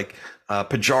ways, like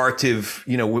pejorative,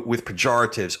 you know, with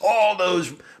pejoratives, all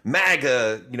those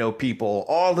MAGA, you know, people,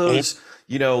 all those,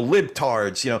 you know,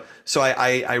 libtards, you know. So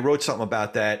I wrote something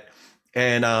about that.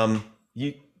 And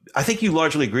I think you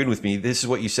largely agreed with me. This is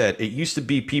what you said. It used to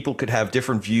be people could have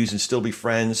different views and still be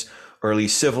friends, or at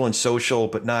least civil and social,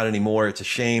 but not anymore. It's a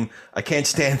shame. I can't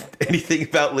stand anything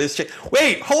about Liz Cheney.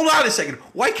 Wait, hold on a second.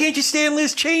 Why can't you stand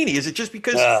Liz Cheney? Is it just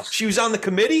because she was on the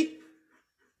committee?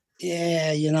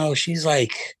 Yeah, you know, she's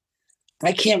like,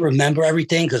 I can't remember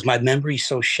everything because my memory's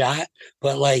so shot.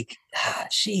 But like,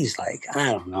 she's like,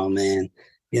 I don't know, man.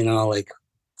 You know, like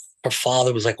her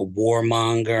father was like a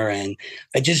warmonger, and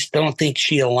I just don't think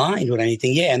she aligned with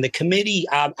anything. Yeah, and the committee,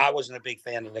 I wasn't a big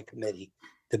fan of the committee.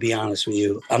 To be honest with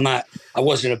you, I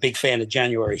wasn't a big fan of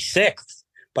January 6th,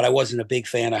 but I wasn't a big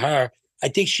fan of her. I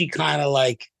think she kind of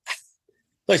like,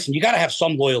 listen, you got to have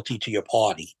some loyalty to your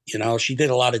party. You know, she did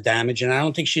a lot of damage, and I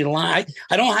don't think she aligned.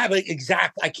 I don't have an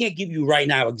exact, I can't give you right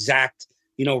now exact,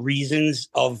 you know, reasons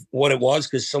of what it was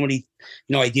because so many,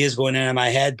 you know, ideas going in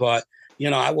my head, but you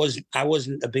know, I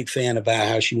wasn't a big fan about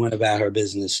how she went about her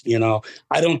business. You know,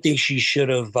 I don't think she should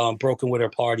have broken with her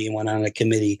party and went on a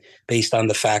committee based on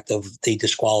the fact of they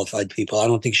disqualified people. I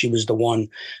don't think she was the one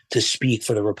to speak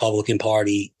for the Republican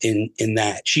Party in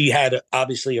that. She had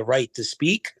obviously a right to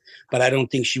speak, but I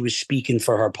don't think she was speaking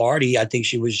for her party. I think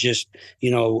she was just,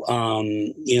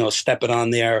 stepping on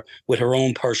there with her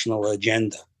own personal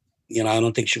agenda. You know, I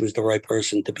don't think she was the right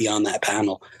person to be on that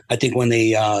panel. I think when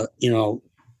they,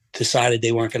 decided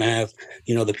they weren't going to have,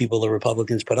 you know, the people the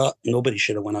Republicans put up, nobody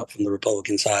should have went up from the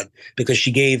Republican side because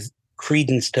she gave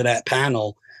credence to that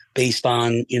panel based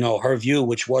on, you know, her view,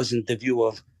 which wasn't the view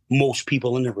of most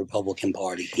people in the Republican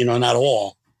Party, you know, not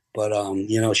all, but,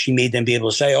 she made them be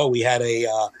able to say, oh, we had a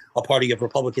party of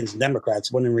Republicans and Democrats,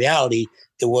 when in reality,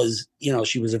 it was, you know,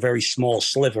 she was a very small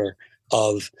sliver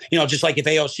of, you know, just like if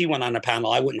AOC went on a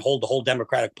panel, I wouldn't hold the whole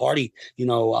Democratic Party,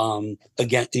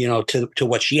 again, to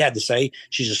what she had to say.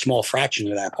 She's a small fraction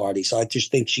of that party. So I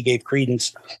just think she gave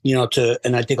credence,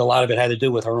 and I think a lot of it had to do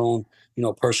with her own,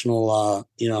 personal,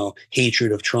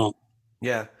 hatred of Trump.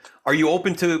 Yeah. Are you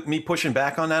open to me pushing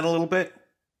back on that a little bit?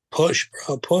 Push,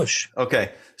 bro, push.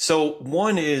 Okay. So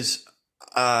one is,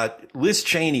 Liz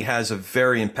Cheney has a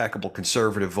very impeccable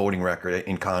conservative voting record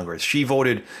in Congress. She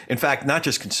voted, in fact, not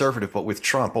just conservative, but with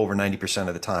Trump over 90%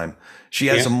 of the time. She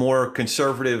has a more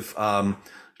conservative,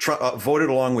 voted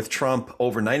along with Trump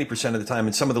over 90% of the time.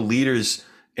 And some of the leaders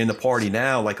in the party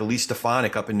now, like Elise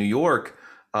Stefanik up in New York,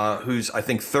 who's, I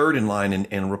think, third in line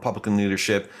in Republican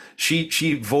leadership,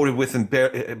 she voted with him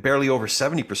barely over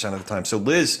 70% of the time. So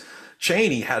Liz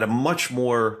Cheney had a much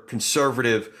more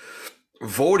conservative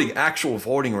actual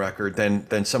voting record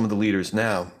than some of the leaders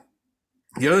now.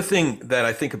 The other thing that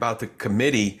I think about the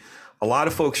committee, a lot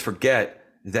of folks forget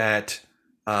that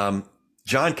John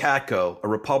Katko, a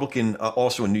Republican,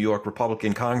 also a New York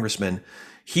Republican congressman,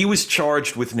 he was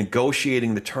charged with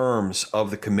negotiating the terms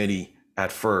of the committee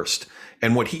at first.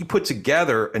 And what he put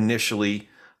together initially,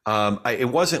 it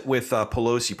wasn't with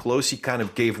Pelosi. Pelosi kind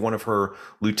of gave one of her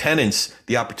lieutenants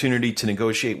the opportunity to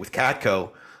negotiate with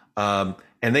Katko.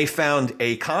 and they found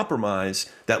a compromise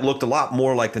that looked a lot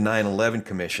more like the 9/11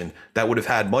 Commission that would have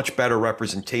had much better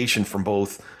representation from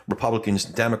both Republicans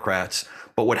and Democrats.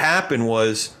 But what happened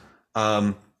was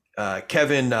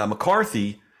Kevin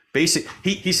McCarthy he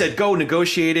said, go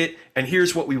negotiate it, and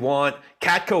here's what we want.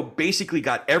 Katko basically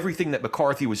got everything that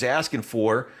McCarthy was asking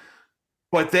for,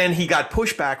 but then he got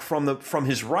pushback from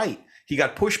his right. He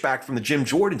got pushback from the Jim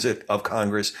Jordans of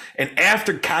Congress. And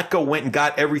after Katko went and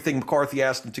got everything McCarthy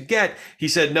asked him to get, he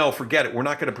said, no, forget it. We're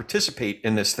not going to participate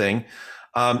in this thing.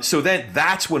 So then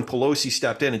that's when Pelosi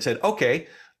stepped in and said, okay,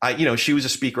 she was a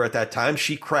speaker at that time.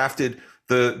 She crafted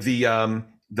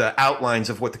the outlines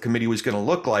of what the committee was going to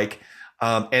look like.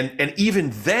 And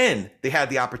even then they had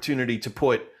the opportunity to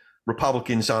put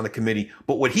Republicans on the committee.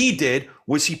 But what he did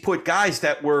was he put guys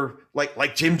that were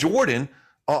like Jim Jordan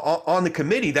on the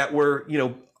committee that were,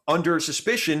 under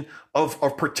suspicion of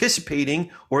participating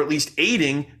or at least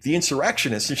aiding the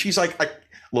insurrectionists. And she's like,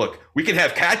 look, we can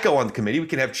have Katko on the committee, we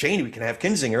can have Cheney, we can have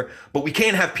Kinzinger, but we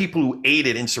can't have people who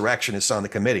aided insurrectionists on the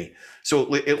committee.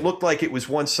 So it looked like it was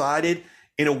one-sided.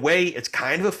 In a way, it's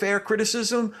kind of a fair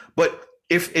criticism, but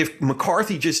if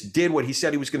McCarthy just did what he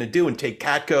said he was going to do and take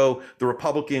Katko, the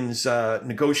Republicans'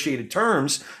 negotiated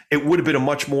terms, it would have been a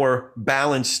much more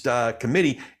balanced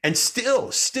committee. And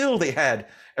still they had,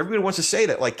 everybody wants to say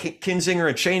that like Kinzinger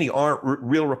and Cheney aren't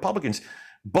real Republicans.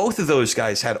 Both of those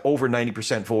guys had over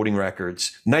 90% voting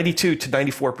records, 92 to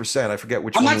 94%. I forget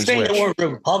which one was which. I'm not saying they weren't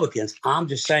real Republicans. I'm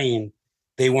just saying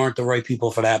they weren't the right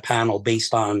people for that panel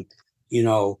based on,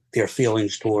 their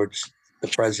feelings towards the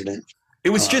president. It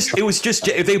was just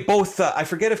they both. I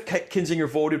forget if Kinzinger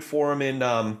voted for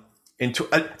him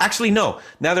actually, no.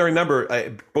 Now that I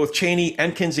remember, both Cheney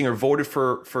and Kinzinger voted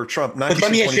for Trump. But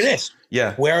let me ask you this: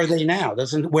 yeah, where are they now?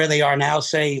 Doesn't where they are now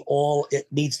say all it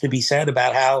needs to be said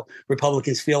about how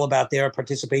Republicans feel about their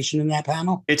participation in that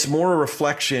panel? It's more a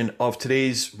reflection of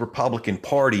today's Republican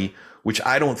Party, which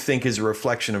I don't think is a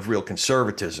reflection of real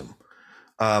conservatism.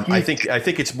 I think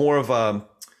it's more of a.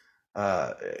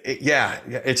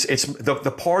 It's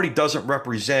the party doesn't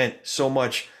represent so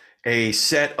much a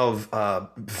set of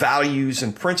values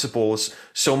and principles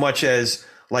so much as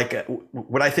like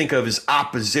what I think of as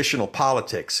oppositional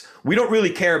politics. We don't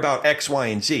really care about X, Y,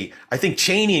 and Z. I think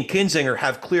Cheney and Kinzinger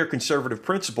have clear conservative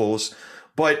principles,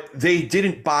 but they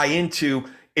didn't buy into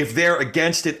if they're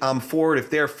against it, I'm for it. If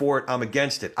they're for it, I'm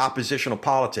against it. Oppositional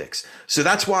politics. So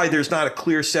that's why there's not a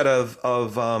clear set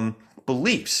of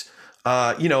beliefs.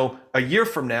 A year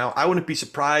from now, I wouldn't be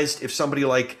surprised if somebody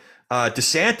like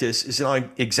DeSantis is on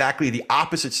exactly the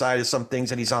opposite side of some things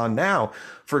that he's on now.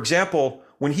 For example,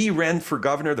 when he ran for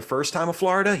governor the first time of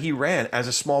Florida, he ran as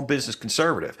a small business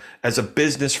conservative, as a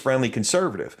business-friendly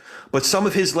conservative. But some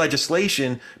of his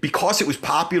legislation, because it was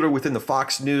popular within the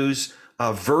Fox News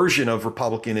version of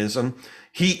Republicanism,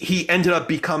 he ended up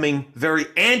becoming very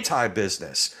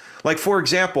anti-business. Like, for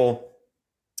example,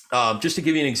 just to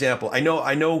give you an example, I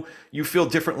know you feel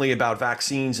differently about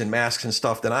vaccines and masks and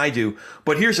stuff than I do,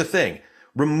 but here's the thing.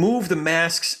 Remove the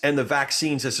masks and the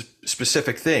vaccines as a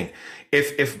specific thing.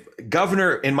 If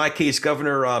Governor, in my case,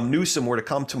 Governor Newsom were to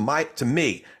come to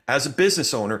me as a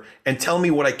business owner and tell me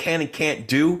what I can and can't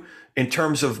do in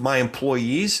terms of my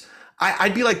employees,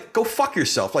 I'd be like, go fuck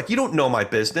yourself. Like, you don't know my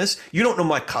business. You don't know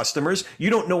my customers.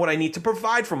 You don't know what I need to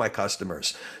provide for my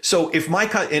customers. So if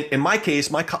in my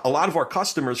case, a lot of our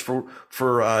customers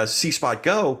for C-Spot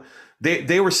Go,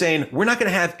 they were saying, we're not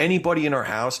going to have anybody in our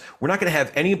house. We're not going to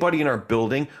have anybody in our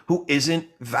building who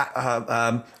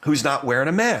who's not wearing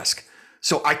a mask.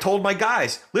 So I told my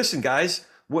guys, listen, guys,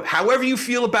 however you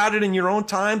feel about it in your own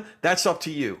time, that's up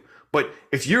to you. But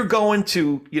if you're going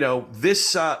to,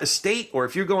 this estate, or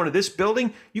if you're going to this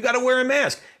building, you got to wear a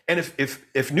mask. And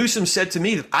if Newsom said to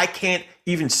me that I can't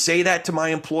even say that to my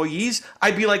employees,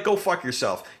 I'd be like, go fuck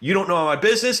yourself. You don't know my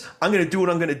business. I'm going to do what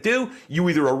I'm going to do. You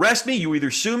either arrest me, you either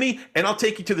sue me, and I'll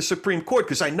take you to the Supreme Court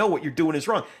because I know what you're doing is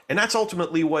wrong. And that's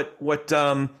ultimately what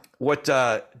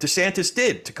DeSantis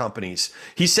did to companies.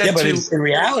 He said, but in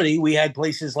reality, we had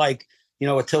places like,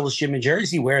 Attila's Gym in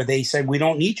Jersey, where they said, we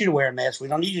don't need you to wear a mask. We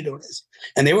don't need you to do this.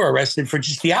 And they were arrested for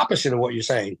just the opposite of what you're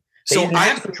saying. They didn't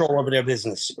have control over their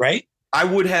business, right? I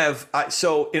would have.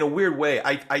 So in a weird way,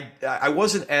 I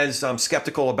wasn't as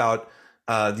skeptical about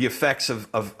the effects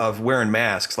of wearing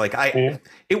masks. Like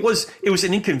it was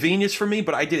an inconvenience for me,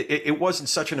 but it wasn't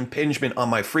such an impingement on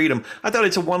my freedom. I thought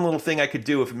it's a one little thing I could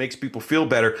do if it makes people feel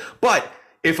better. But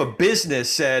if a business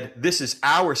said, this is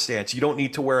our stance, you don't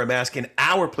need to wear a mask in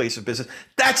our place of business,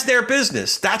 that's their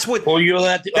business. That's what. Well, you're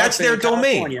allowed to, that's their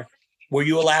domain. Were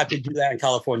you allowed to do that in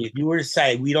California? If you were to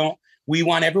say, we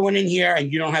want everyone in here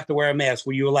and you don't have to wear a mask,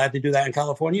 were you allowed to do that in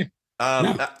California?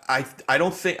 No. I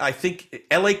don't think, I think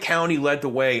LA County led the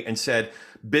way and said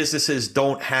businesses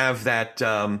don't have that,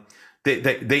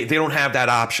 they don't have that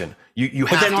option. You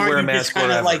have to wear a mask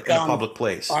wherever in a public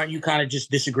place. Aren't you kind of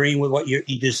just disagreeing with what you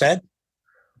just said?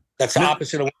 That's the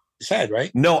opposite of what you said,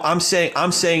 right? No, I'm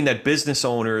saying that business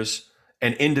owners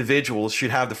and individuals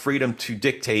should have the freedom to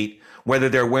dictate whether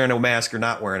they're wearing a mask or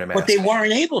not wearing a mask. But they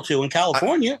weren't able to in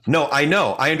California. No, I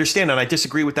know. I understand. And I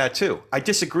disagree with that too. I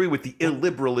disagree with the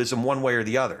illiberalism one way or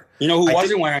the other. You know who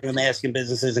wasn't wearing a mask in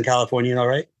businesses in California,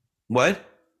 right? What?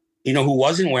 You know who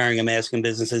wasn't wearing a mask in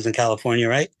businesses in California,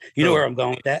 right? You know where I'm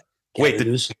going with that? Wait,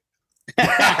 that's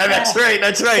right.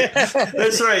 That's right.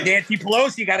 That's right. Nancy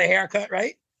Pelosi got a haircut,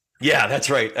 right? Yeah, that's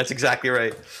right. That's exactly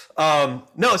right.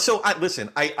 No, so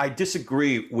I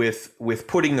disagree with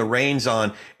putting the reins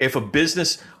on. If a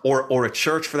business or a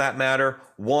church for that matter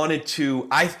wanted to,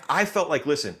 I felt like,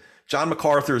 listen, John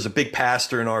MacArthur is a big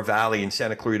pastor in our valley, in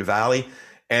Santa Clarita Valley.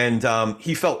 And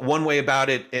he felt one way about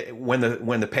it when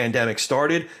the pandemic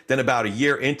started. Then about a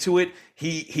year into it,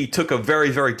 he took a very,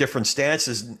 very different stance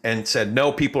and said,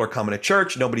 no, people are coming to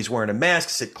church. Nobody's wearing a mask.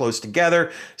 Sit close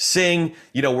together, sing.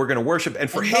 We're going to worship. And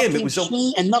for him, it was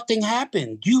and nothing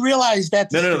happened. Do you realize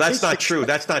that? No, that's not true.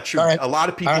 That's not true. Right. A lot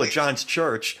of people at John's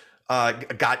church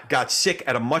got sick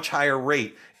at a much higher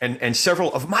rate, and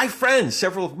several of my friends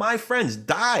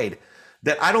died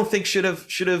that I don't think should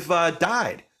have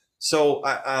died. So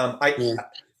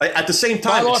at the same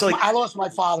time, I lost my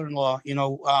father-in-law,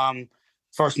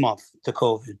 first month to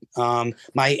COVID.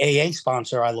 My AA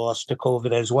sponsor, I lost to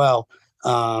COVID as well,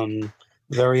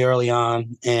 very early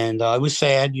on. And it was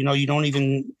sad. You don't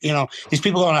even, these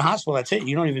people go in the hospital, that's it.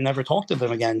 You don't even never talk to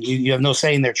them again. You have no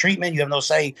say in their treatment. You have no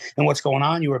say in what's going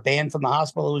on. You were banned from the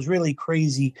hospital. It was really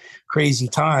crazy, crazy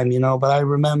time, But I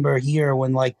remember here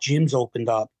when gyms opened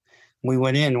up, we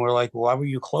went in, we're like, why were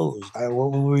you closed?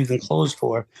 What were we even closed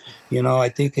for? I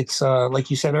think it's like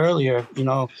you said earlier,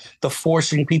 the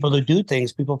forcing people to do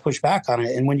things, people push back on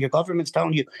it. And when your government's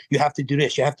telling you, you have to do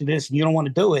this, you have to do this, and you don't want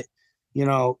to do it,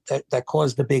 that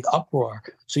caused a big uproar.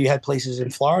 So you had places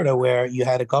in Florida where you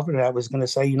had a governor that was going to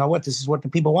say, you know what, this is what the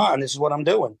people want, and this is what I'm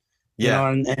doing. Yeah.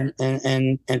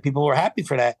 And people were happy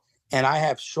for that. And I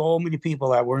have so many people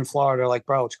that were in Florida like,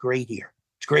 bro, it's great here.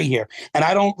 It's great here. And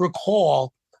I don't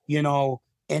recall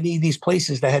any of these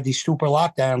places that had these super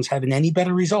lockdowns having any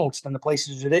better results than the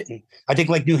places that didn't. I think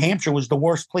New Hampshire was the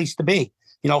worst place to be.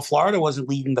 Florida wasn't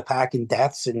leading the pack in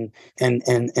deaths and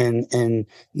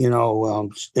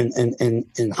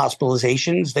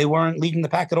hospitalizations. They weren't leading the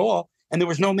pack at all. And there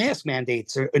was no mask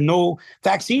mandates or no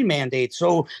vaccine mandates.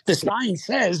 So the science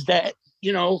says that,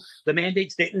 the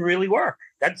mandates didn't really work.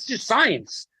 That's just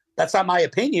science. That's not my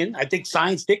opinion. I think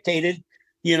science dictated,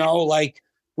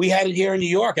 we had it here in New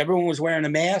York. Everyone was wearing a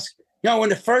mask. In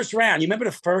the first round, you remember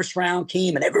the first round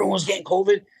came and everyone was getting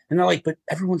COVID? And they're like, but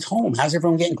everyone's home. How's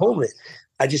everyone getting COVID?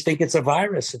 I just think it's a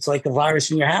virus. It's like a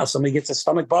virus in your house. Somebody gets a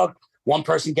stomach bug. One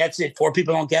person gets it. 4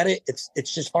 people don't get it.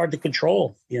 It's just hard to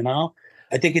control,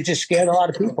 I think it just scared a lot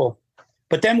of people.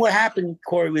 But then what happened,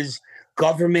 Corey, was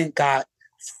government got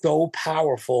so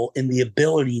powerful in the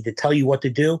ability to tell you what to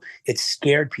do. It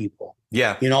scared people.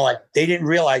 Yeah. They didn't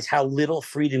realize how little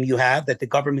freedom you have, that the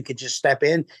government could just step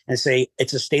in and say,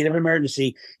 it's a state of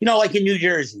emergency. Like in New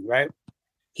Jersey, right?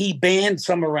 He banned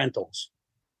summer rentals.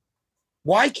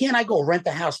 Why can't I go rent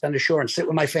a house down the shore and sit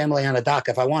with my family on a dock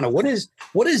if I want to? What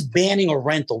is banning a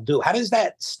rental do? How does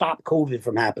that stop COVID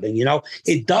from happening?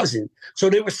 It doesn't. So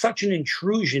there was such an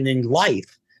intrusion in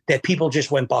life that people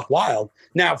just went buck wild.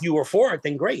 Now, if you were for it,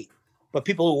 then great. But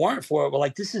people who weren't for it were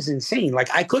like, this is insane.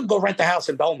 I couldn't go rent a house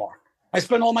in Belmar. I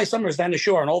spend all my summers down the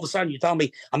shore, and all of a sudden you tell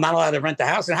me I'm not allowed to rent the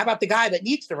house. And how about the guy that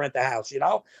needs to rent the house,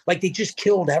 They just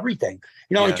killed everything.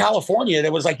 In California,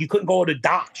 there was you couldn't go to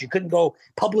docks. You couldn't go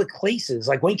public places.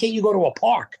 When can't you go to a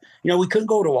park? We couldn't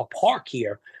go to a park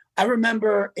here. I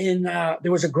remember there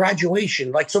was a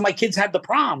graduation. So my kids had the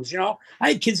proms, I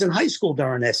had kids in high school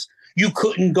during this. You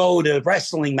couldn't go to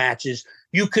wrestling matches.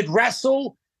 You could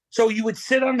wrestle. So you would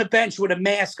sit on the bench with a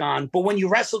mask on, but when you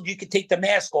wrestled, you could take the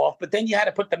mask off, but then you had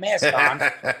to put the mask on.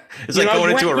 It's like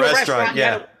going into a restaurant.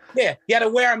 Yeah. You had to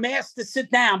wear a mask to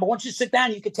sit down, but once you sit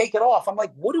down, you could take it off. I'm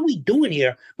like, what are we doing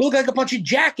here? We look like a bunch of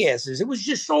jackasses. It was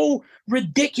just so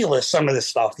ridiculous, some of this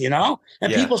stuff, And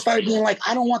people started being like,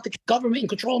 I don't want the government in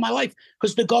control of my life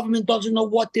because the government doesn't know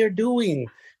what they're doing.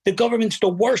 The government's the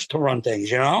worst to run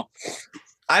things,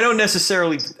 I don't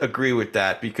necessarily agree with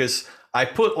that because I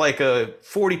put like a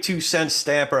 42-cent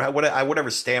stamp or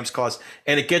whatever stamps cost,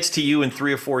 and it gets to you in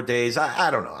 3 or 4 days. I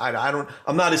don't know.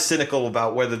 I'm not as cynical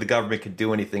about whether the government can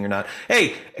do anything or not.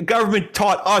 Hey, government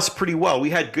taught us pretty well. We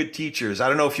had good teachers. I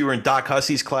don't know if you were in Doc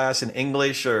Hussey's class in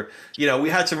English, or, we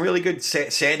had some really good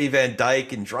Sandy Van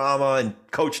Dyke and drama, and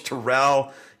Coach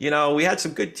Terrell. We had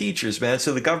some good teachers, man.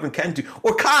 So the government can do,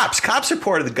 or cops. Cops are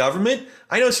part of the government.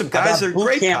 I know some guys that are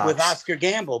great cops.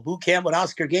 Boot camp with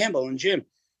Oscar Gamble and Jim.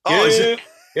 Oh, yeah. Is it?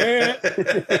 Yeah.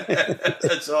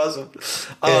 That's awesome.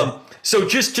 Yeah. So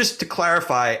just to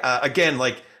clarify, again,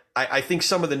 like I think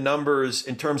some of the numbers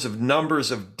in terms of numbers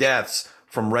of deaths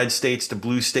from red states to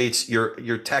blue states,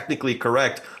 you're technically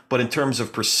correct, but in terms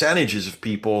of percentages of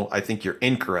people, I think you're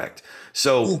incorrect.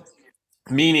 So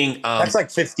meaning that's like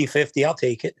 50-50. I'll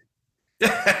take it.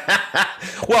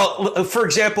 Well, for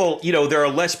example, there are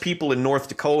less people in North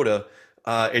Dakota.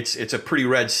 It's a pretty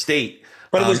red state.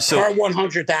 But it was per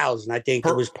 100,000, I think.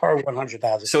 It was per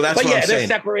 100,000. So that's what I'm saying. They're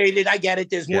separated. I get it.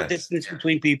 There's more distance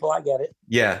between people. I get it.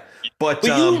 Yeah. But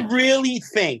you really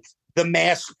think the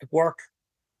mask work?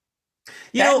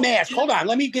 Mask. Hold on.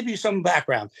 Let me give you some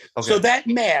background. Okay. So that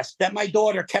mask that my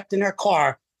daughter kept in her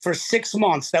car for 6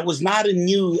 months, that was not a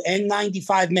new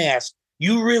N95 mask.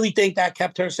 You really think that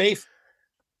kept her safe?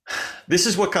 This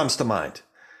is what comes to mind.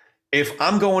 If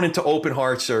I'm going into open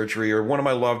heart surgery, or one of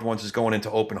my loved ones is going into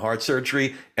open heart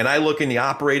surgery, and I look in the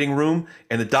operating room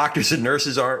and the doctors and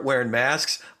nurses aren't wearing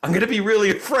masks, I'm going to be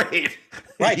really afraid.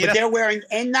 Right, but they're wearing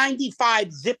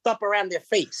N95 zipped up around their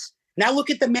face. Now look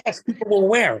at the masks people were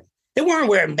wearing. They weren't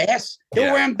wearing masks. They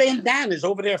were wearing bandanas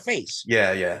over their face.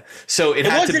 Yeah. So it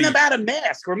wasn't about a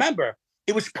mask, remember.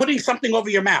 It was putting something over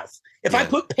your mouth. If I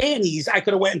put panties, I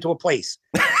could have went into a place.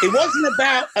 It wasn't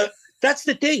about... That's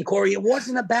the thing, Corey. It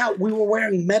wasn't about we were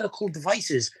wearing medical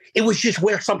devices. It was just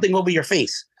wear something over your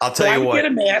face. I'll tell you what. I would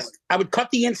get a mask. I would cut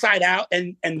the inside out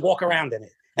and walk around in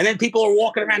it. And then people are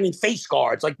walking around in face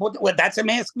guards. Like, what? That's a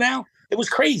mask now? It was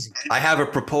crazy. I have a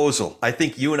proposal. I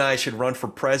think you and I should run for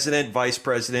president, vice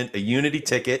president, a unity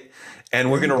ticket.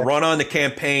 And we're going to run on the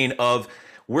campaign of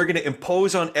we're going to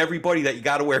impose on everybody that you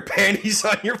got to wear panties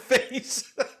on your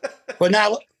face. But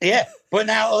now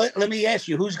let me ask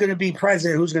you, who's going to be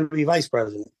president? Who's going to be vice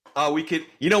president? We could,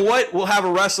 you know what? We'll have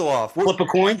a wrestle off. Flip a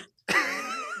coin?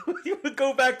 You would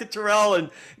go back to Terrell and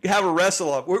have a wrestle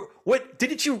off. What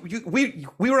didn't we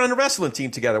were on a wrestling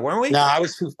team together, weren't we? No, I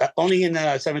was only in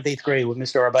 7th, 8th grade with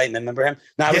Mr. Arbeitman. Remember him?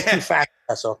 No, I was too fat.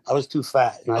 So I was too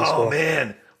fat in high school. Oh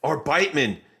man,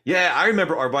 Arbeitman. Yeah, I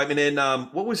remember Arbeitman.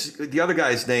 And what was the other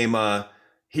guy's name?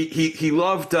 He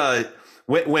loved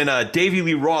when Davy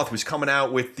Lee Roth was coming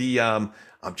out with the I'm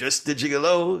just a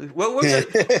gigolo. What was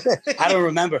it? I don't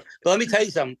remember. But let me tell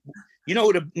you something. You know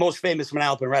who the most famous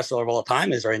Manalapan wrestler of all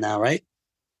time is right now, right?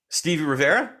 Stevie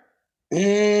Rivera?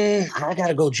 I got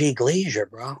to go Jay Glazier,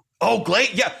 bro. Oh,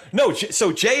 yeah. No,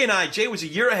 so Jay was a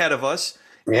year ahead of us.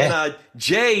 Yeah. And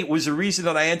Jay was the reason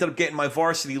that I ended up getting my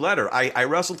varsity letter. I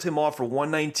wrestled him off for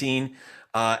 119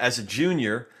 as a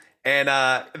junior. And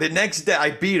the next day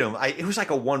I beat him. It was like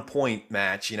a 1-point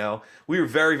match, We were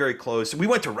very, very close. We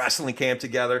went to wrestling camp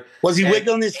together. Was he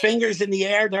wiggling his fingers in the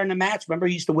air during the match? Remember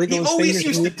he used to wiggle his fingers? He always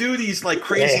used to do these like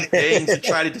crazy things to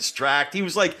try to distract. He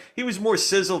was more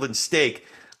sizzle than steak.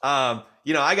 I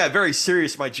got very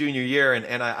serious my junior year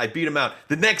and I beat him out.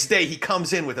 The next day he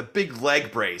comes in with a big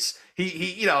leg brace.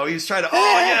 He was trying to,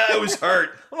 it was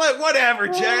hurt. I'm like, whatever,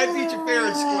 Jay, I beat you fair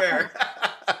and square.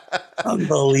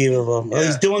 Unbelievable. Well,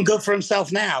 he's doing good for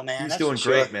himself now, man. He's doing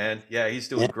great, man. Yeah, he's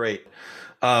doing great.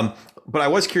 But I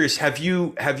was curious, have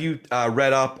you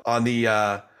read up on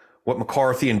the what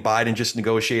McCarthy and Biden just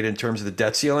negotiated in terms of the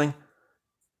debt ceiling?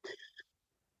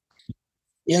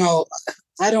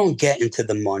 I don't get into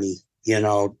the money. I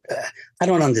don't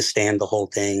understand the whole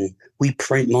thing. We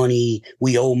print money,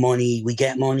 we owe money, we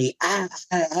get money. I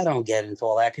don't get into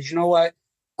all that because you know what?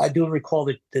 I do recall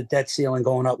the debt ceiling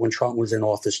going up when Trump was in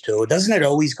office too. Doesn't it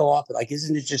always go up? Like,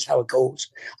 isn't it just how it goes?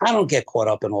 I don't get caught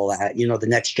up in all that. The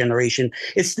next generation.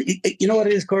 You know what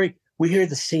it is, Corey? We hear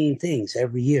the same things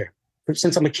every year.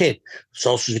 Since I'm a kid,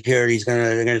 Social Security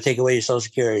they're gonna take away your Social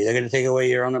Security. They're gonna take away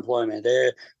your unemployment.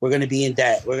 We're gonna be in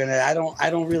debt. I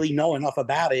don't really know enough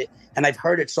about it, and I've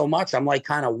heard it so much. I'm like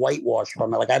kind of whitewashed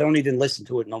from it. Like I don't even listen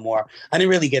to it no more. I didn't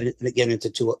really get into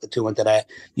too into that.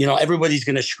 Everybody's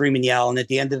gonna scream and yell, and at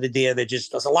the end of the day, a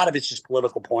lot of it's just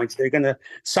political points. They're gonna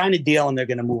sign a deal and they're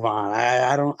gonna move on.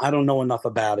 I don't know enough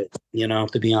about it.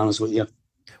 To be honest with you.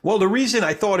 Well, the reason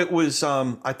I thought it was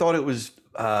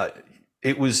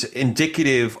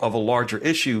indicative of a larger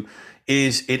issue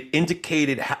is it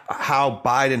indicated how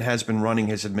Biden has been running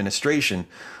his administration.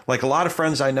 Like a lot of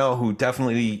friends I know who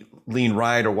definitely lean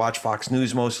right or watch Fox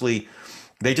News mostly,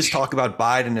 they just talk about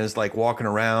Biden as like walking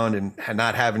around and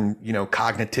not having,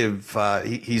 cognitive,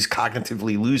 he's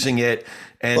cognitively losing it.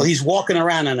 And well, he's walking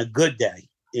around on a good day.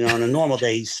 On a normal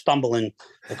day, he's stumbling.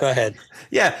 Go ahead.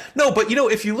 Yeah, no, but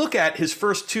if you look at his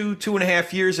first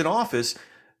 2.5 years in office,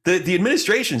 the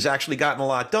administration's actually gotten a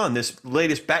lot done. This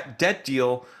latest debt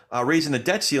deal, raising the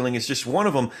debt ceiling, is just one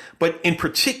of them. But in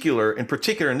particular, and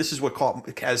this is what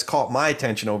has caught my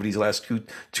attention over these last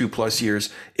two plus years,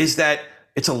 is that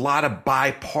it's a lot of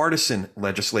bipartisan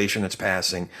legislation that's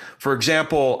passing. For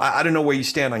example, I don't know where you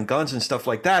stand on guns and stuff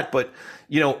like that, but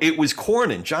it was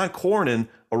John Cornyn,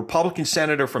 a Republican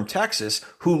senator from Texas,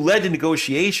 who led the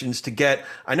negotiations to get,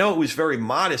 I know it was very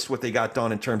modest what they got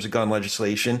done in terms of gun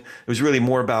legislation. It was really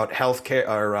more about health care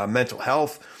or mental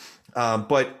health.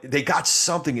 But they got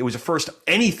something. It was the first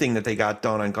anything that they got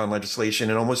done on gun legislation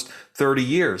in almost 30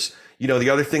 years. The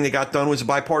other thing they got done was a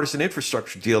bipartisan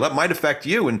infrastructure deal that might affect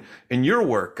you and your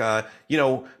work.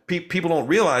 People don't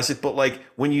realize it, but like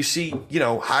when you see,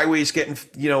 highways getting,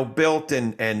 built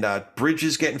and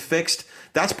bridges getting fixed,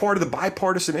 that's part of the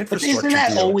bipartisan infrastructure deal. Isn't that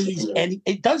deal. Always? And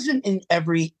it doesn't in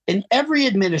every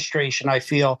administration. I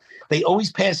feel they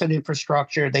always pass an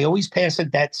infrastructure. They always pass a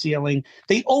debt ceiling.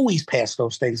 They always pass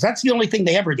those things. That's the only thing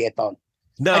they ever get done.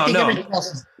 No.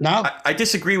 I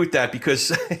disagree with that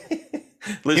because.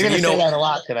 Listen, you're going to say that a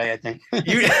lot today, I think.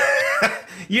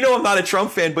 I'm not a Trump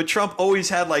fan, but Trump always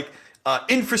had like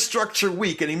infrastructure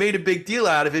week and he made a big deal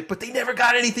out of it, but they never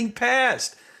got anything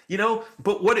passed.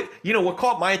 But what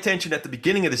caught my attention at the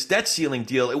beginning of this debt ceiling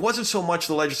deal, it wasn't so much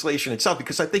the legislation itself,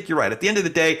 because I think you're right. At the end of the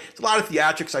day, it's a lot of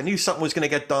theatrics. I knew something was going to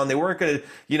get done. They weren't going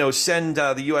to, send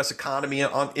the U.S. economy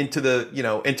into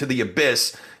the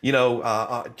abyss,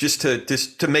 just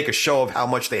to make a show of how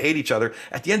much they hate each other.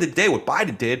 At the end of the day, what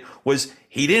Biden did was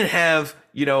he didn't have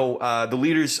the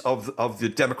leaders of the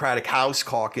Democratic House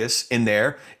caucus in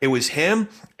there. It was him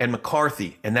and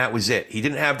McCarthy, and that was it. He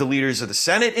didn't have the leaders of the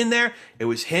Senate in there. It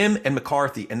was him and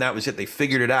McCarthy, and that was it. They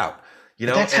figured it out.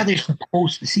 That's how they're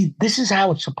supposed to see. This is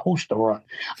how it's supposed to run.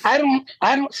 I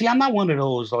don't see. I'm not one of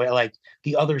those like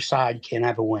the other side can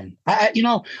never win.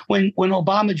 When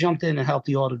Obama jumped in and helped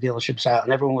the auto dealerships out,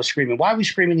 and everyone was screaming, "Why are we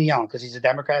screaming and yelling? Because he's a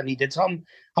Democrat and he did something."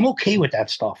 I'm okay with that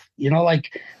stuff.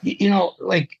 Like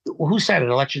who said it?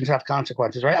 Elections have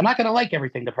consequences, right? I'm not going to like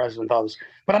everything the president does,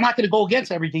 but I'm not going to go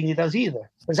against everything he does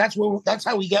either, because that's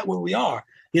how we get where we are.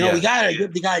 We got to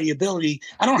give the guy the ability.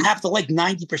 I don't have to like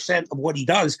 90% of what he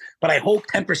does, but I hope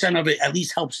 10% of it at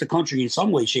least helps the country in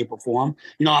some way, shape, or form.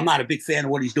 I'm not a big fan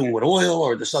of what he's doing with oil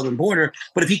or the southern border,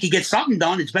 but if he could get something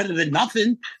done, it's better than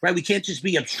nothing, right? We can't just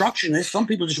be obstructionists. Some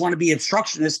people just want to be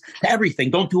obstructionists to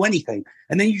everything, don't do anything.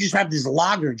 And then you just have this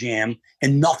logger jam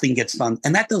and nothing gets done.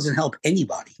 And that doesn't help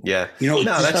anybody. Yeah.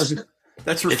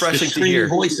 That's refreshing it's to hear.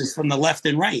 Voices from the left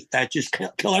and right that just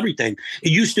kill everything. It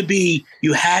used to be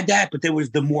you had that, but there was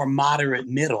the more moderate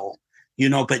middle,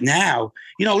 But now,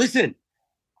 listen,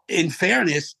 in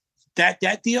fairness, that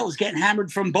deal is getting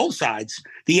hammered from both sides,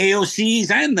 the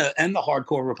AOCs and the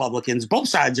hardcore Republicans. Both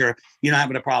sides are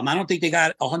having a problem. I don't think they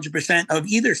got 100% of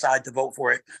either side to vote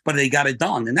for it, but they got it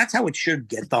done, and that's how it should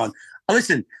get done.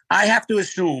 Listen, I have to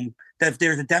assume that if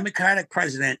there's a Democratic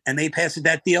president and they pass a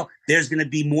debt deal, there's going to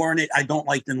be more in it I don't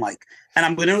like than like. And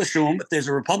I'm going to assume if there's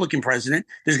a Republican president,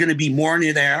 there's going to be more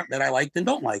in there that I like than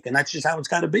don't like. And that's just how it's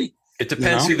got to be. It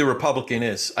depends who the Republican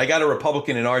is. I got a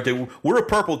Republican in our district. We're a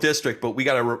purple district, but we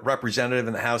got a representative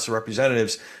in the House of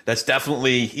Representatives that's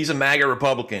he's a MAGA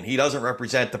Republican. He doesn't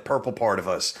represent the purple part of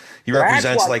us. He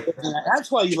represents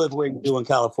That's why you live where you do in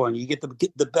California. You get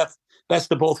the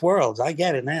best of both worlds. I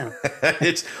get it now.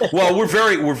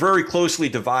 We're very closely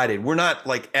divided. We're not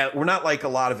like a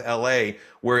lot of LA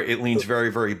where it leans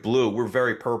very, very blue. We're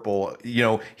very purple.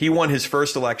 He won his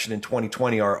first election in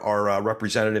 2020, our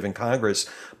representative in Congress,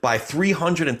 by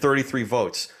 333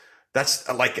 votes. That's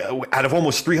like out of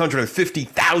almost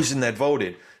 350,000 that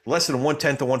voted, less than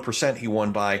 1/10 of 1% he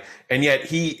won by. And yet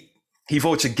he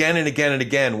votes again and again and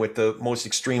again with the most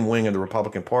extreme wing of the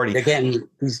Republican Party. Again,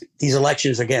 these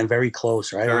elections are getting very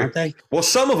close, right? Aren't they? Well,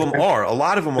 some of them are. A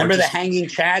lot of them are. Remember the hanging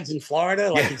chads in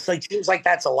Florida? It's seems like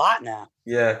that's a lot now.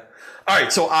 Yeah. All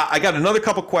right. So I got another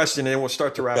couple questions, and then we'll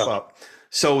start to wrap up.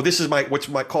 So this is what's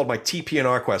called my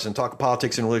TP&R question: talk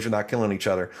politics and religion without killing each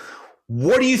other.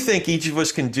 What do you think each of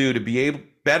us can do to be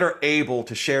better able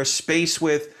to share space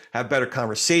with, have better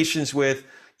conversations with,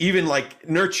 even like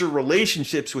nurture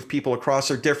relationships with people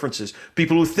across our differences,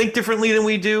 people who think differently than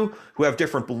we do, who have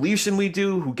different beliefs than we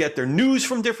do, who get their news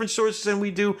from different sources than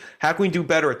we do? How can we do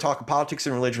better at talking politics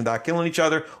and religion without killing each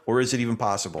other? Or is it even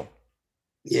possible?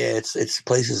 Yeah, it's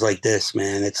places like this,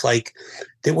 man. It's like,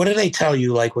 what do they tell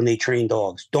you? Like when they train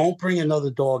dogs, don't bring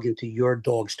another dog into your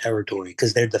dog's territory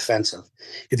because they're defensive.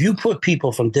 If you put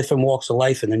people from different walks of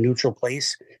life in a neutral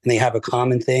place and they have a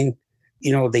common thing,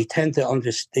 they tend to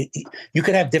understand. You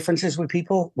could have differences with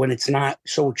people when it's not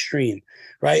so extreme,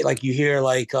 right? Like you hear,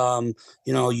 like,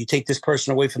 you take this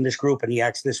person away from this group and he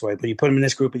acts this way, but you put him in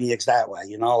this group and he acts that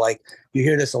way. Like you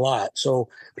hear this a lot. So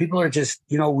people are just,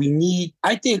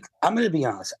 I think, I'm going to be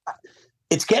honest,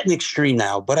 it's getting extreme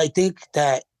now, but I think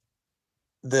that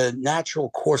the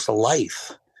natural course of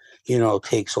life,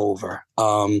 takes over.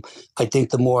 I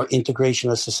think the more integration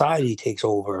of society takes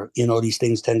over, these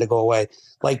things tend to go away.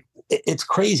 Like, it's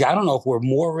crazy. I don't know if we're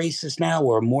more racist now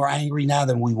or more angry now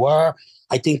than we were.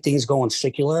 I think things go in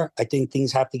secular. I think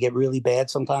things have to get really bad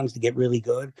sometimes to get really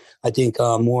good. I think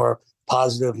more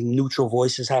positive, neutral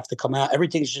voices have to come out.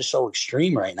 Everything's just so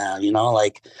extreme right now,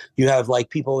 like you have like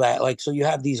people that like, so you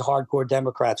have these hardcore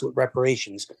Democrats with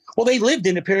reparations. Well, they lived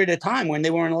in a period of time when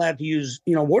they weren't allowed to use,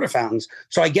 water fountains.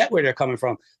 So I get where they're coming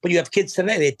from, but you have kids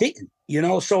today that didn't,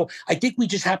 so I think we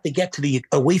just have to get to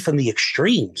away from the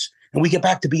extremes and we get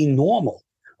back to being normal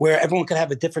where everyone can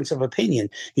have a difference of opinion,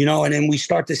 and then we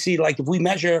start to see, like, if we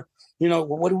measure,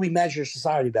 what do we measure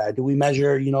society by? Do we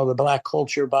measure, the Black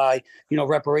culture by,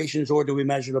 reparations, or do we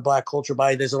measure the Black culture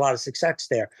by there's a lot of success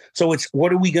there? So it's,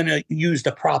 what are we going to use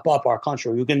to prop up our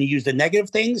country? Are we going to use the negative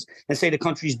things and say the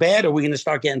country's bad, or are we going to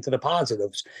start getting to the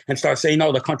positives and start saying,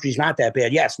 no, the country's not that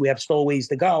bad? Yes, we have still ways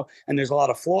to go, and there's a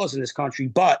lot of flaws in this country,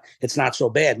 but it's not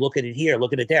so bad. Look at it here.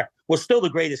 Look at it there. We're still the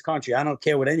greatest country. I don't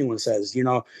care what anyone says. You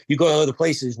go to other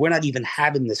places, we're not even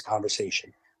having this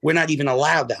conversation. We're not even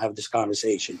allowed to have this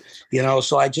conversation,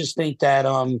 So I just think that,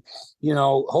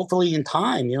 hopefully in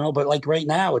time, but like right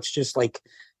now, it's just like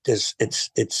this,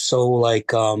 it's so like,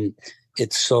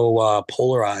 it's so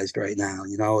polarized right now,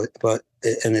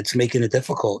 and it's making it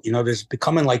difficult. There's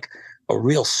becoming like a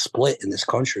real split in this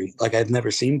country like I've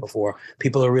never seen before.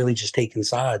 People are really just taking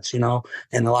sides, and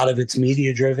a lot of it's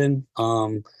media driven.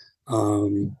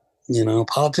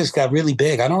 Politics got really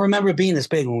big. I don't remember it being this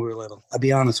big when we were little. I'll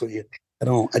be honest with you. I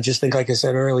don't. I just think, like I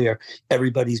said earlier,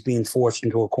 everybody's being forced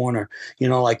into a corner.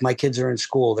 Like my kids are in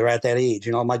school. They're at that age.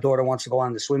 My daughter wants to go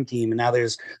on the swim team, and now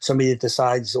there's somebody that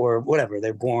decides, or whatever,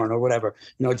 they're born or whatever,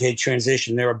 they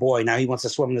transition. They're a boy. Now he wants to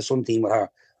swim in the swim team with her.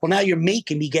 Well, now you're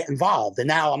making me get involved, and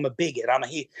now I'm a bigot.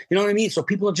 You know what I mean? So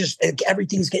people are just,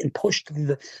 everything's getting pushed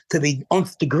to the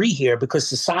nth degree here because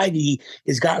society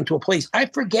has gotten to a place. I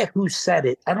forget who said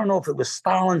it. I don't know if it was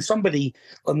Stalin, somebody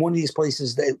in one of these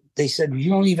places that they said,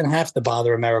 you don't even have to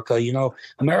bother America.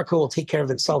 America will take care of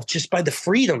itself just by the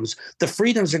freedoms. The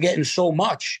freedoms are getting so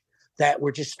much that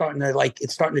we're just starting to, like,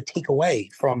 it's starting to take away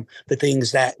from the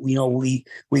things that, we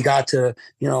got to,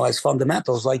 as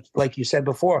fundamentals. Like you said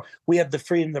before, we have the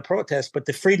freedom to protest, but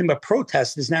the freedom of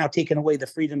protest is now taking away the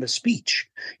freedom of speech,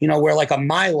 where like a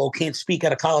Milo can't speak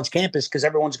at a college campus because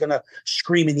everyone's going to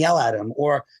scream and yell at him.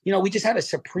 Or, we just had a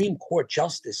Supreme Court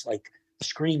justice, like,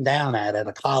 scream down at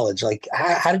a college. Like,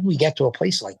 how did we get to a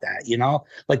place like that?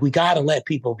 Like, we got to let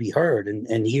people be heard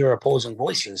and hear opposing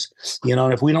voices,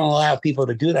 and if we don't allow people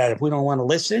to do that, if we don't want to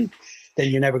listen, then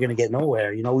you're never going to get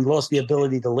nowhere. We lost the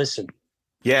ability to listen.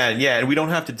 Yeah, and we don't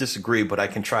have to disagree, but I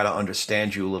can try to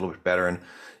understand you a little bit better. And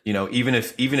even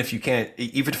if you can't,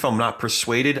 even if I'm not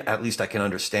persuaded, at least I can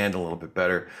understand a little bit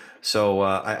better. So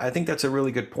I think that's a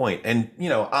really good point. And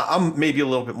I'm maybe a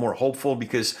little bit more hopeful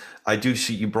because I do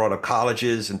see you brought up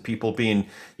colleges and people being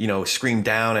screamed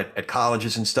down at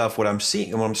colleges and stuff. What I'm seeing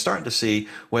and what I'm starting to see,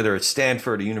 whether it's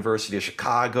Stanford or University of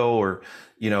Chicago or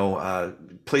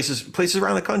places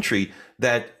around the country,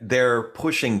 that they're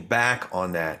pushing back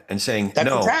on that and saying that's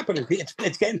no. What's happening.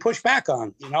 It's getting pushed back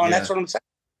on, and that's what I'm saying.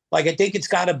 Like, I think it's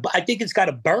got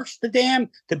to burst the dam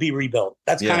to be rebuilt.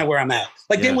 That's kind of where I'm at.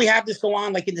 Like, didn't we have this go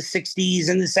on like in the 60s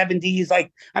and the 70s?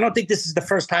 Like, I don't think this is the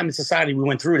first time in society we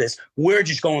went through this. We're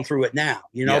just going through it now,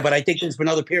 but I think there's been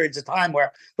other periods of time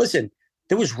where, listen,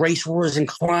 there was race wars and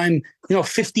crime,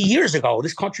 50 years ago.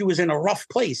 This country was in a rough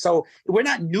place. So we're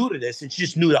not new to this. It's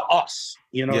just new to us.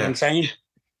 You know what I'm saying?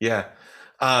 Yeah.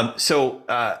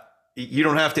 You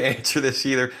don't have to answer this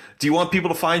either. Do you want people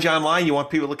to find you online? You want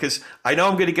people to, because I know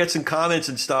I'm going to get some comments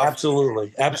and stuff.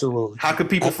 Absolutely. How can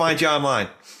people find you online?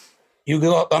 You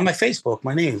go up on my Facebook,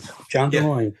 my name, John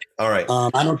DeLoyne. All right.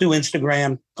 I don't do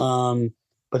Instagram,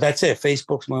 but that's it.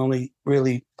 Facebook's my only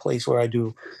really place where I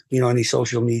do, any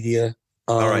social media.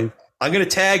 All right. I'm going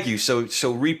to tag you. So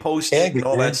repost it and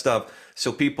all that stuff.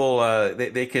 So people,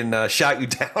 they can shout you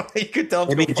down. You could tell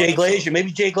maybe Jay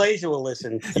Glazer will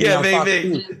listen.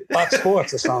 Maybe Fox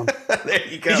Sports or something. There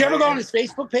you go. Did you ever go on his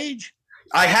Facebook page?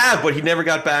 I have, but he never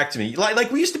got back to me.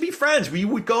 Like we used to be friends. We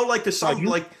would go like to some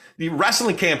like the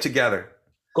wrestling camp together.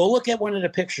 Go look at one of the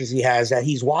pictures he has that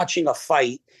he's watching a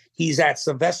fight. He's at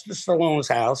Sylvester Stallone's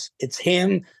house. It's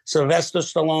him, Sylvester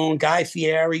Stallone, Guy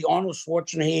Fieri, Arnold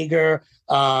Schwarzenegger,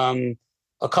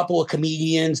 a couple of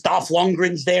comedians. Dolph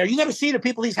Lundgren's there. You got to see the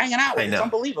people he's hanging out with. It's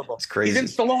unbelievable. It's crazy. He's in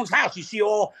Stallone's house. You see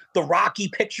all the Rocky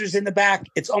pictures in the back.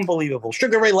 It's unbelievable.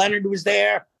 Sugar Ray Leonard was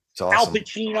there. It's awesome. Al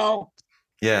Pacino.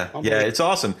 Yeah, it's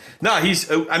awesome. No,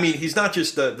 he's not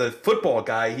just the football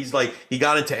guy. He's like, he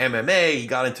got into MMA, he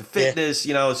got into fitness,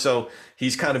 so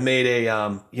he's kind of made a,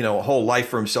 a whole life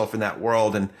for himself in that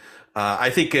world. And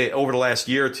I think over the last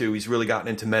year or two, he's really gotten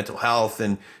into mental health,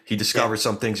 and he discovered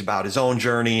some things about his own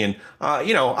journey. And,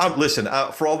 listen,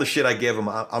 for all the shit I give him,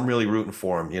 I'm really rooting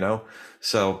for him,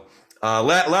 So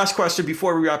last question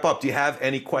before we wrap up. Do you have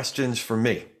any questions for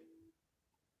me?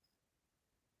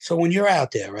 So when you're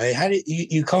out there, right, how did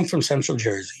you come from Central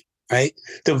Jersey, right?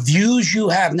 The views you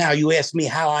have now, you asked me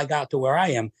how I got to where I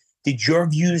am. Did your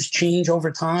views change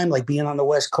over time, like being on the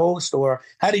West Coast, or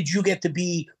how did you get to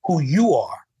be who you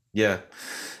are?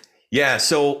 Yeah.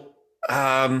 So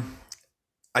I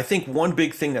think one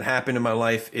big thing that happened in my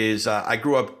life is I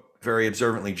grew up very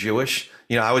observantly Jewish.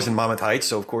 I was in Monmouth Heights,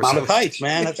 so of course. Monmouth Heights,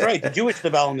 man, that's right. The Jewish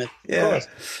development. Yeah.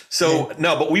 So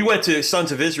no, but we went to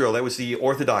Sons of Israel. That was the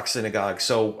Orthodox synagogue.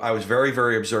 So I was very,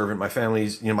 very observant. My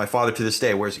family's, my father to this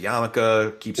day wears a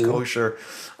yarmulke, keeps kosher.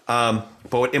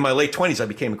 But in my late 20s, I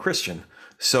became a Christian.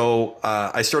 So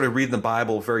I started reading the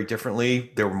Bible very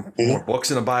differently. There were more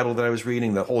books in the Bible that I was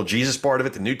reading, the whole Jesus part of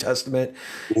it, the New Testament.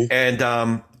 And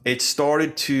I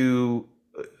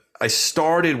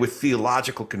started with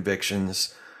theological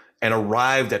convictions and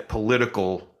arrived at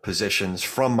political positions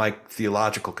from my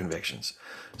theological convictions.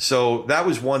 So that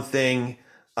was one thing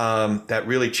that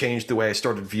really changed the way I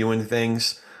started viewing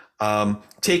things,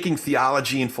 taking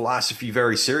theology and philosophy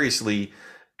very seriously,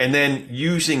 and then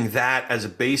using that as a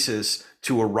basis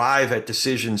to arrive at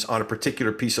decisions on a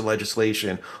particular piece of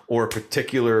legislation or a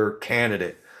particular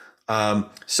candidate.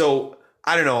 So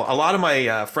I don't know, a lot of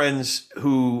my friends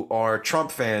who are Trump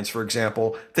fans, for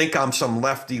example, think I'm some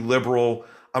lefty liberal.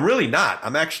 I'm really not.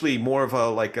 I'm actually more of a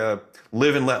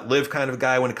live and let live kind of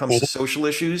guy when it comes to social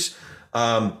issues.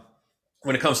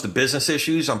 When it comes to business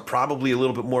issues, I'm probably a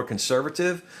little bit more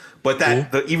conservative. But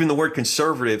even the word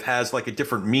conservative has like a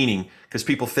different meaning because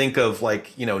people think of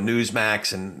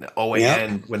Newsmax and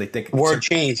OAN when they think of word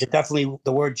change. The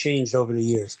word changed over the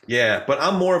years. Yeah, but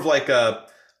I'm more of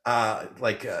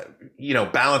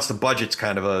balance the budgets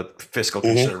kind of a fiscal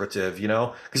conservative,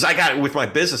 because I got with my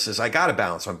businesses, I got to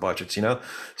balance my budgets,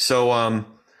 So,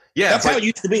 that's how it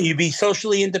used to be. You'd be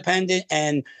socially independent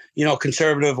and,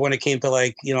 conservative when it came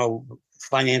to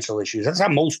financial issues. That's how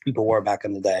most people were back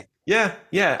in the day. Yeah.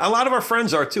 A lot of our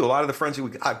friends are too. A lot of the friends who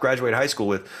we graduated high school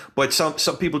with, but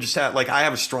some people just have, I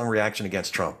have a strong reaction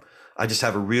against Trump. I just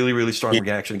have a really, really strong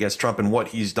reaction against Trump and what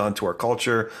he's done to our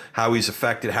culture, how he's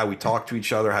affected how we talk to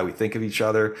each other, how we think of each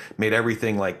other, made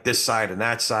everything like this side and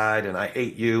that side, and I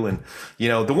hate you. And,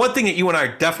 the one thing that you and I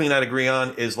are definitely not agree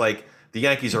on is the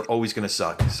Yankees are always going to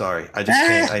suck. Sorry, I just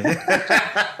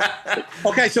can't.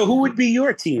 Okay, so who would be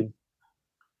your team?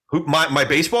 My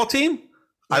baseball team?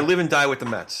 I live and die with the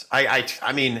Mets.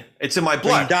 I mean, it's in my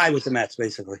blood. So you die with the Mets,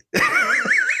 basically.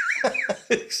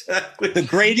 Exactly. The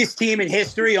greatest team in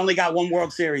history only got one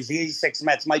World Series. The 86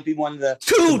 Mets might be one of the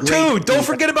two. Don't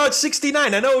forget about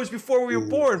 69. I know it was before we were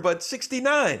born, but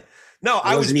 69. No,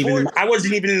 I wasn't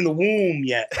even in the womb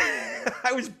yet.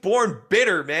 I was born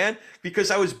bitter, man,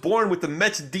 because I was born with the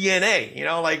Mets DNA.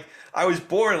 I was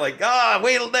born wait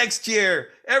till next year.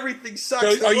 Everything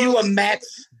sucks. So are you a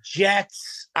Mets,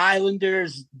 Jets,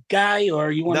 Islanders guy, or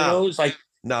are you one of those?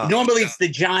 No. Normally it's the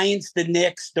Giants, the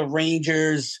Knicks, the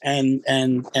Rangers, and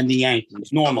the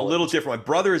Yankees. Normally. I'm a little different. My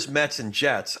brother is Mets and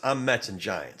Jets. I'm Mets and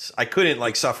Giants. I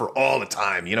couldn't suffer all the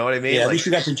time. You know what I mean? Yeah, at least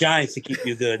you got the Giants to keep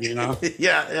you good,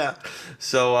 Yeah.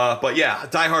 So, but yeah,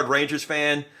 diehard Rangers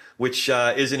fan, which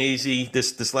isn't easy.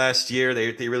 This last year,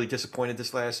 they really disappointed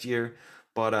this last year.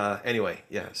 But anyway,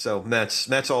 yeah. So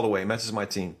Mets all the way. Mets is my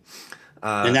team.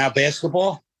 And now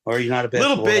basketball. Or are you not a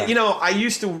basketball little bit, guy?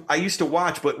 I used to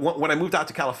watch, but when I moved out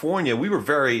to California, we were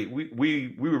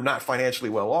we were not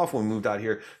financially well off when we moved out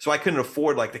here, so I couldn't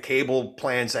afford the cable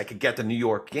plans that could get the New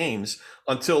York games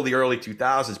until the early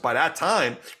 2000s. By that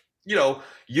time,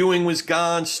 Ewing was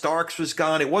gone, Starks was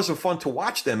gone. It wasn't fun to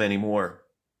watch them anymore.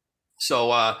 So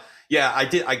I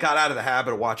got out of the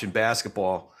habit of watching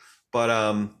basketball, but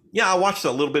I watched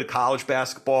a little bit of college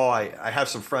basketball. I have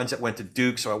some friends that went to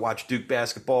Duke, so I watched Duke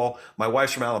basketball. My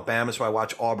wife's from Alabama, so I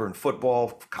watch Auburn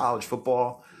football, college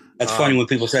football. That's funny when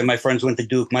people say my friends went to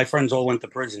Duke. My friends all went to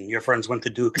prison. Your friends went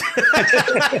to Duke.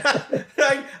 I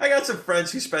got some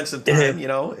friends who spent some time, you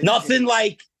know. Nothing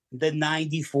like the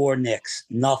 94 Knicks.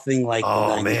 Nothing like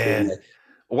the 94 Knicks.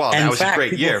 Wow, that was a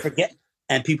great year.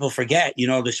 People forget, you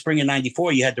know, the spring of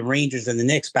 94, you had the Rangers and the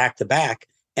Knicks back to back.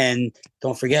 And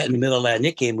don't forget, in the middle of that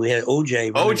Knicks game, we had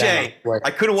OJ.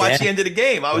 I couldn't watch the end of the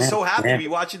game. I was so happy to be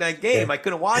watching that game. I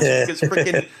couldn't watch it because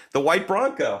freaking the white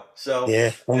Bronco. So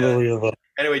unbelievable.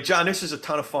 Anyway, John, this was a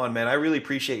ton of fun, man. I really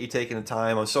appreciate you taking the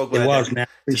time. I'm so glad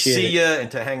to see you and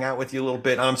to hang out with you a little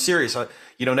bit. I'm serious.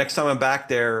 You know, next time I'm back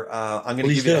there, I'm going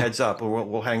to give you a heads up.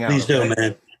 We'll hang out. Please do,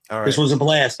 man. All right. This was a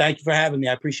blast. Thank you for having me.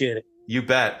 I appreciate it. You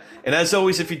bet. And as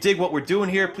always, if you dig what we're doing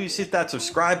here, please hit that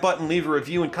subscribe button, leave a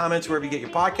review and comments wherever you get your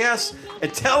podcasts,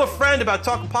 and tell a friend about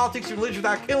talking politics and religion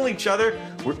without killing each other.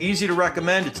 We're easy to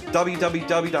recommend. It's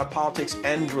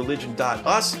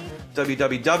www.politicsandreligion.us,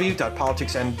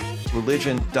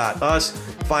 www.politicsandreligion.us.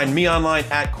 Find me online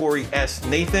at Corey S.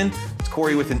 Nathan. It's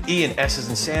Corey with an E and S as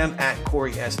in Sam, at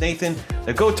Corey S. Nathan.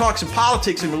 Now go talk some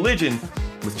politics and religion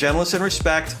with gentleness and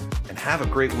respect, and have a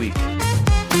great week.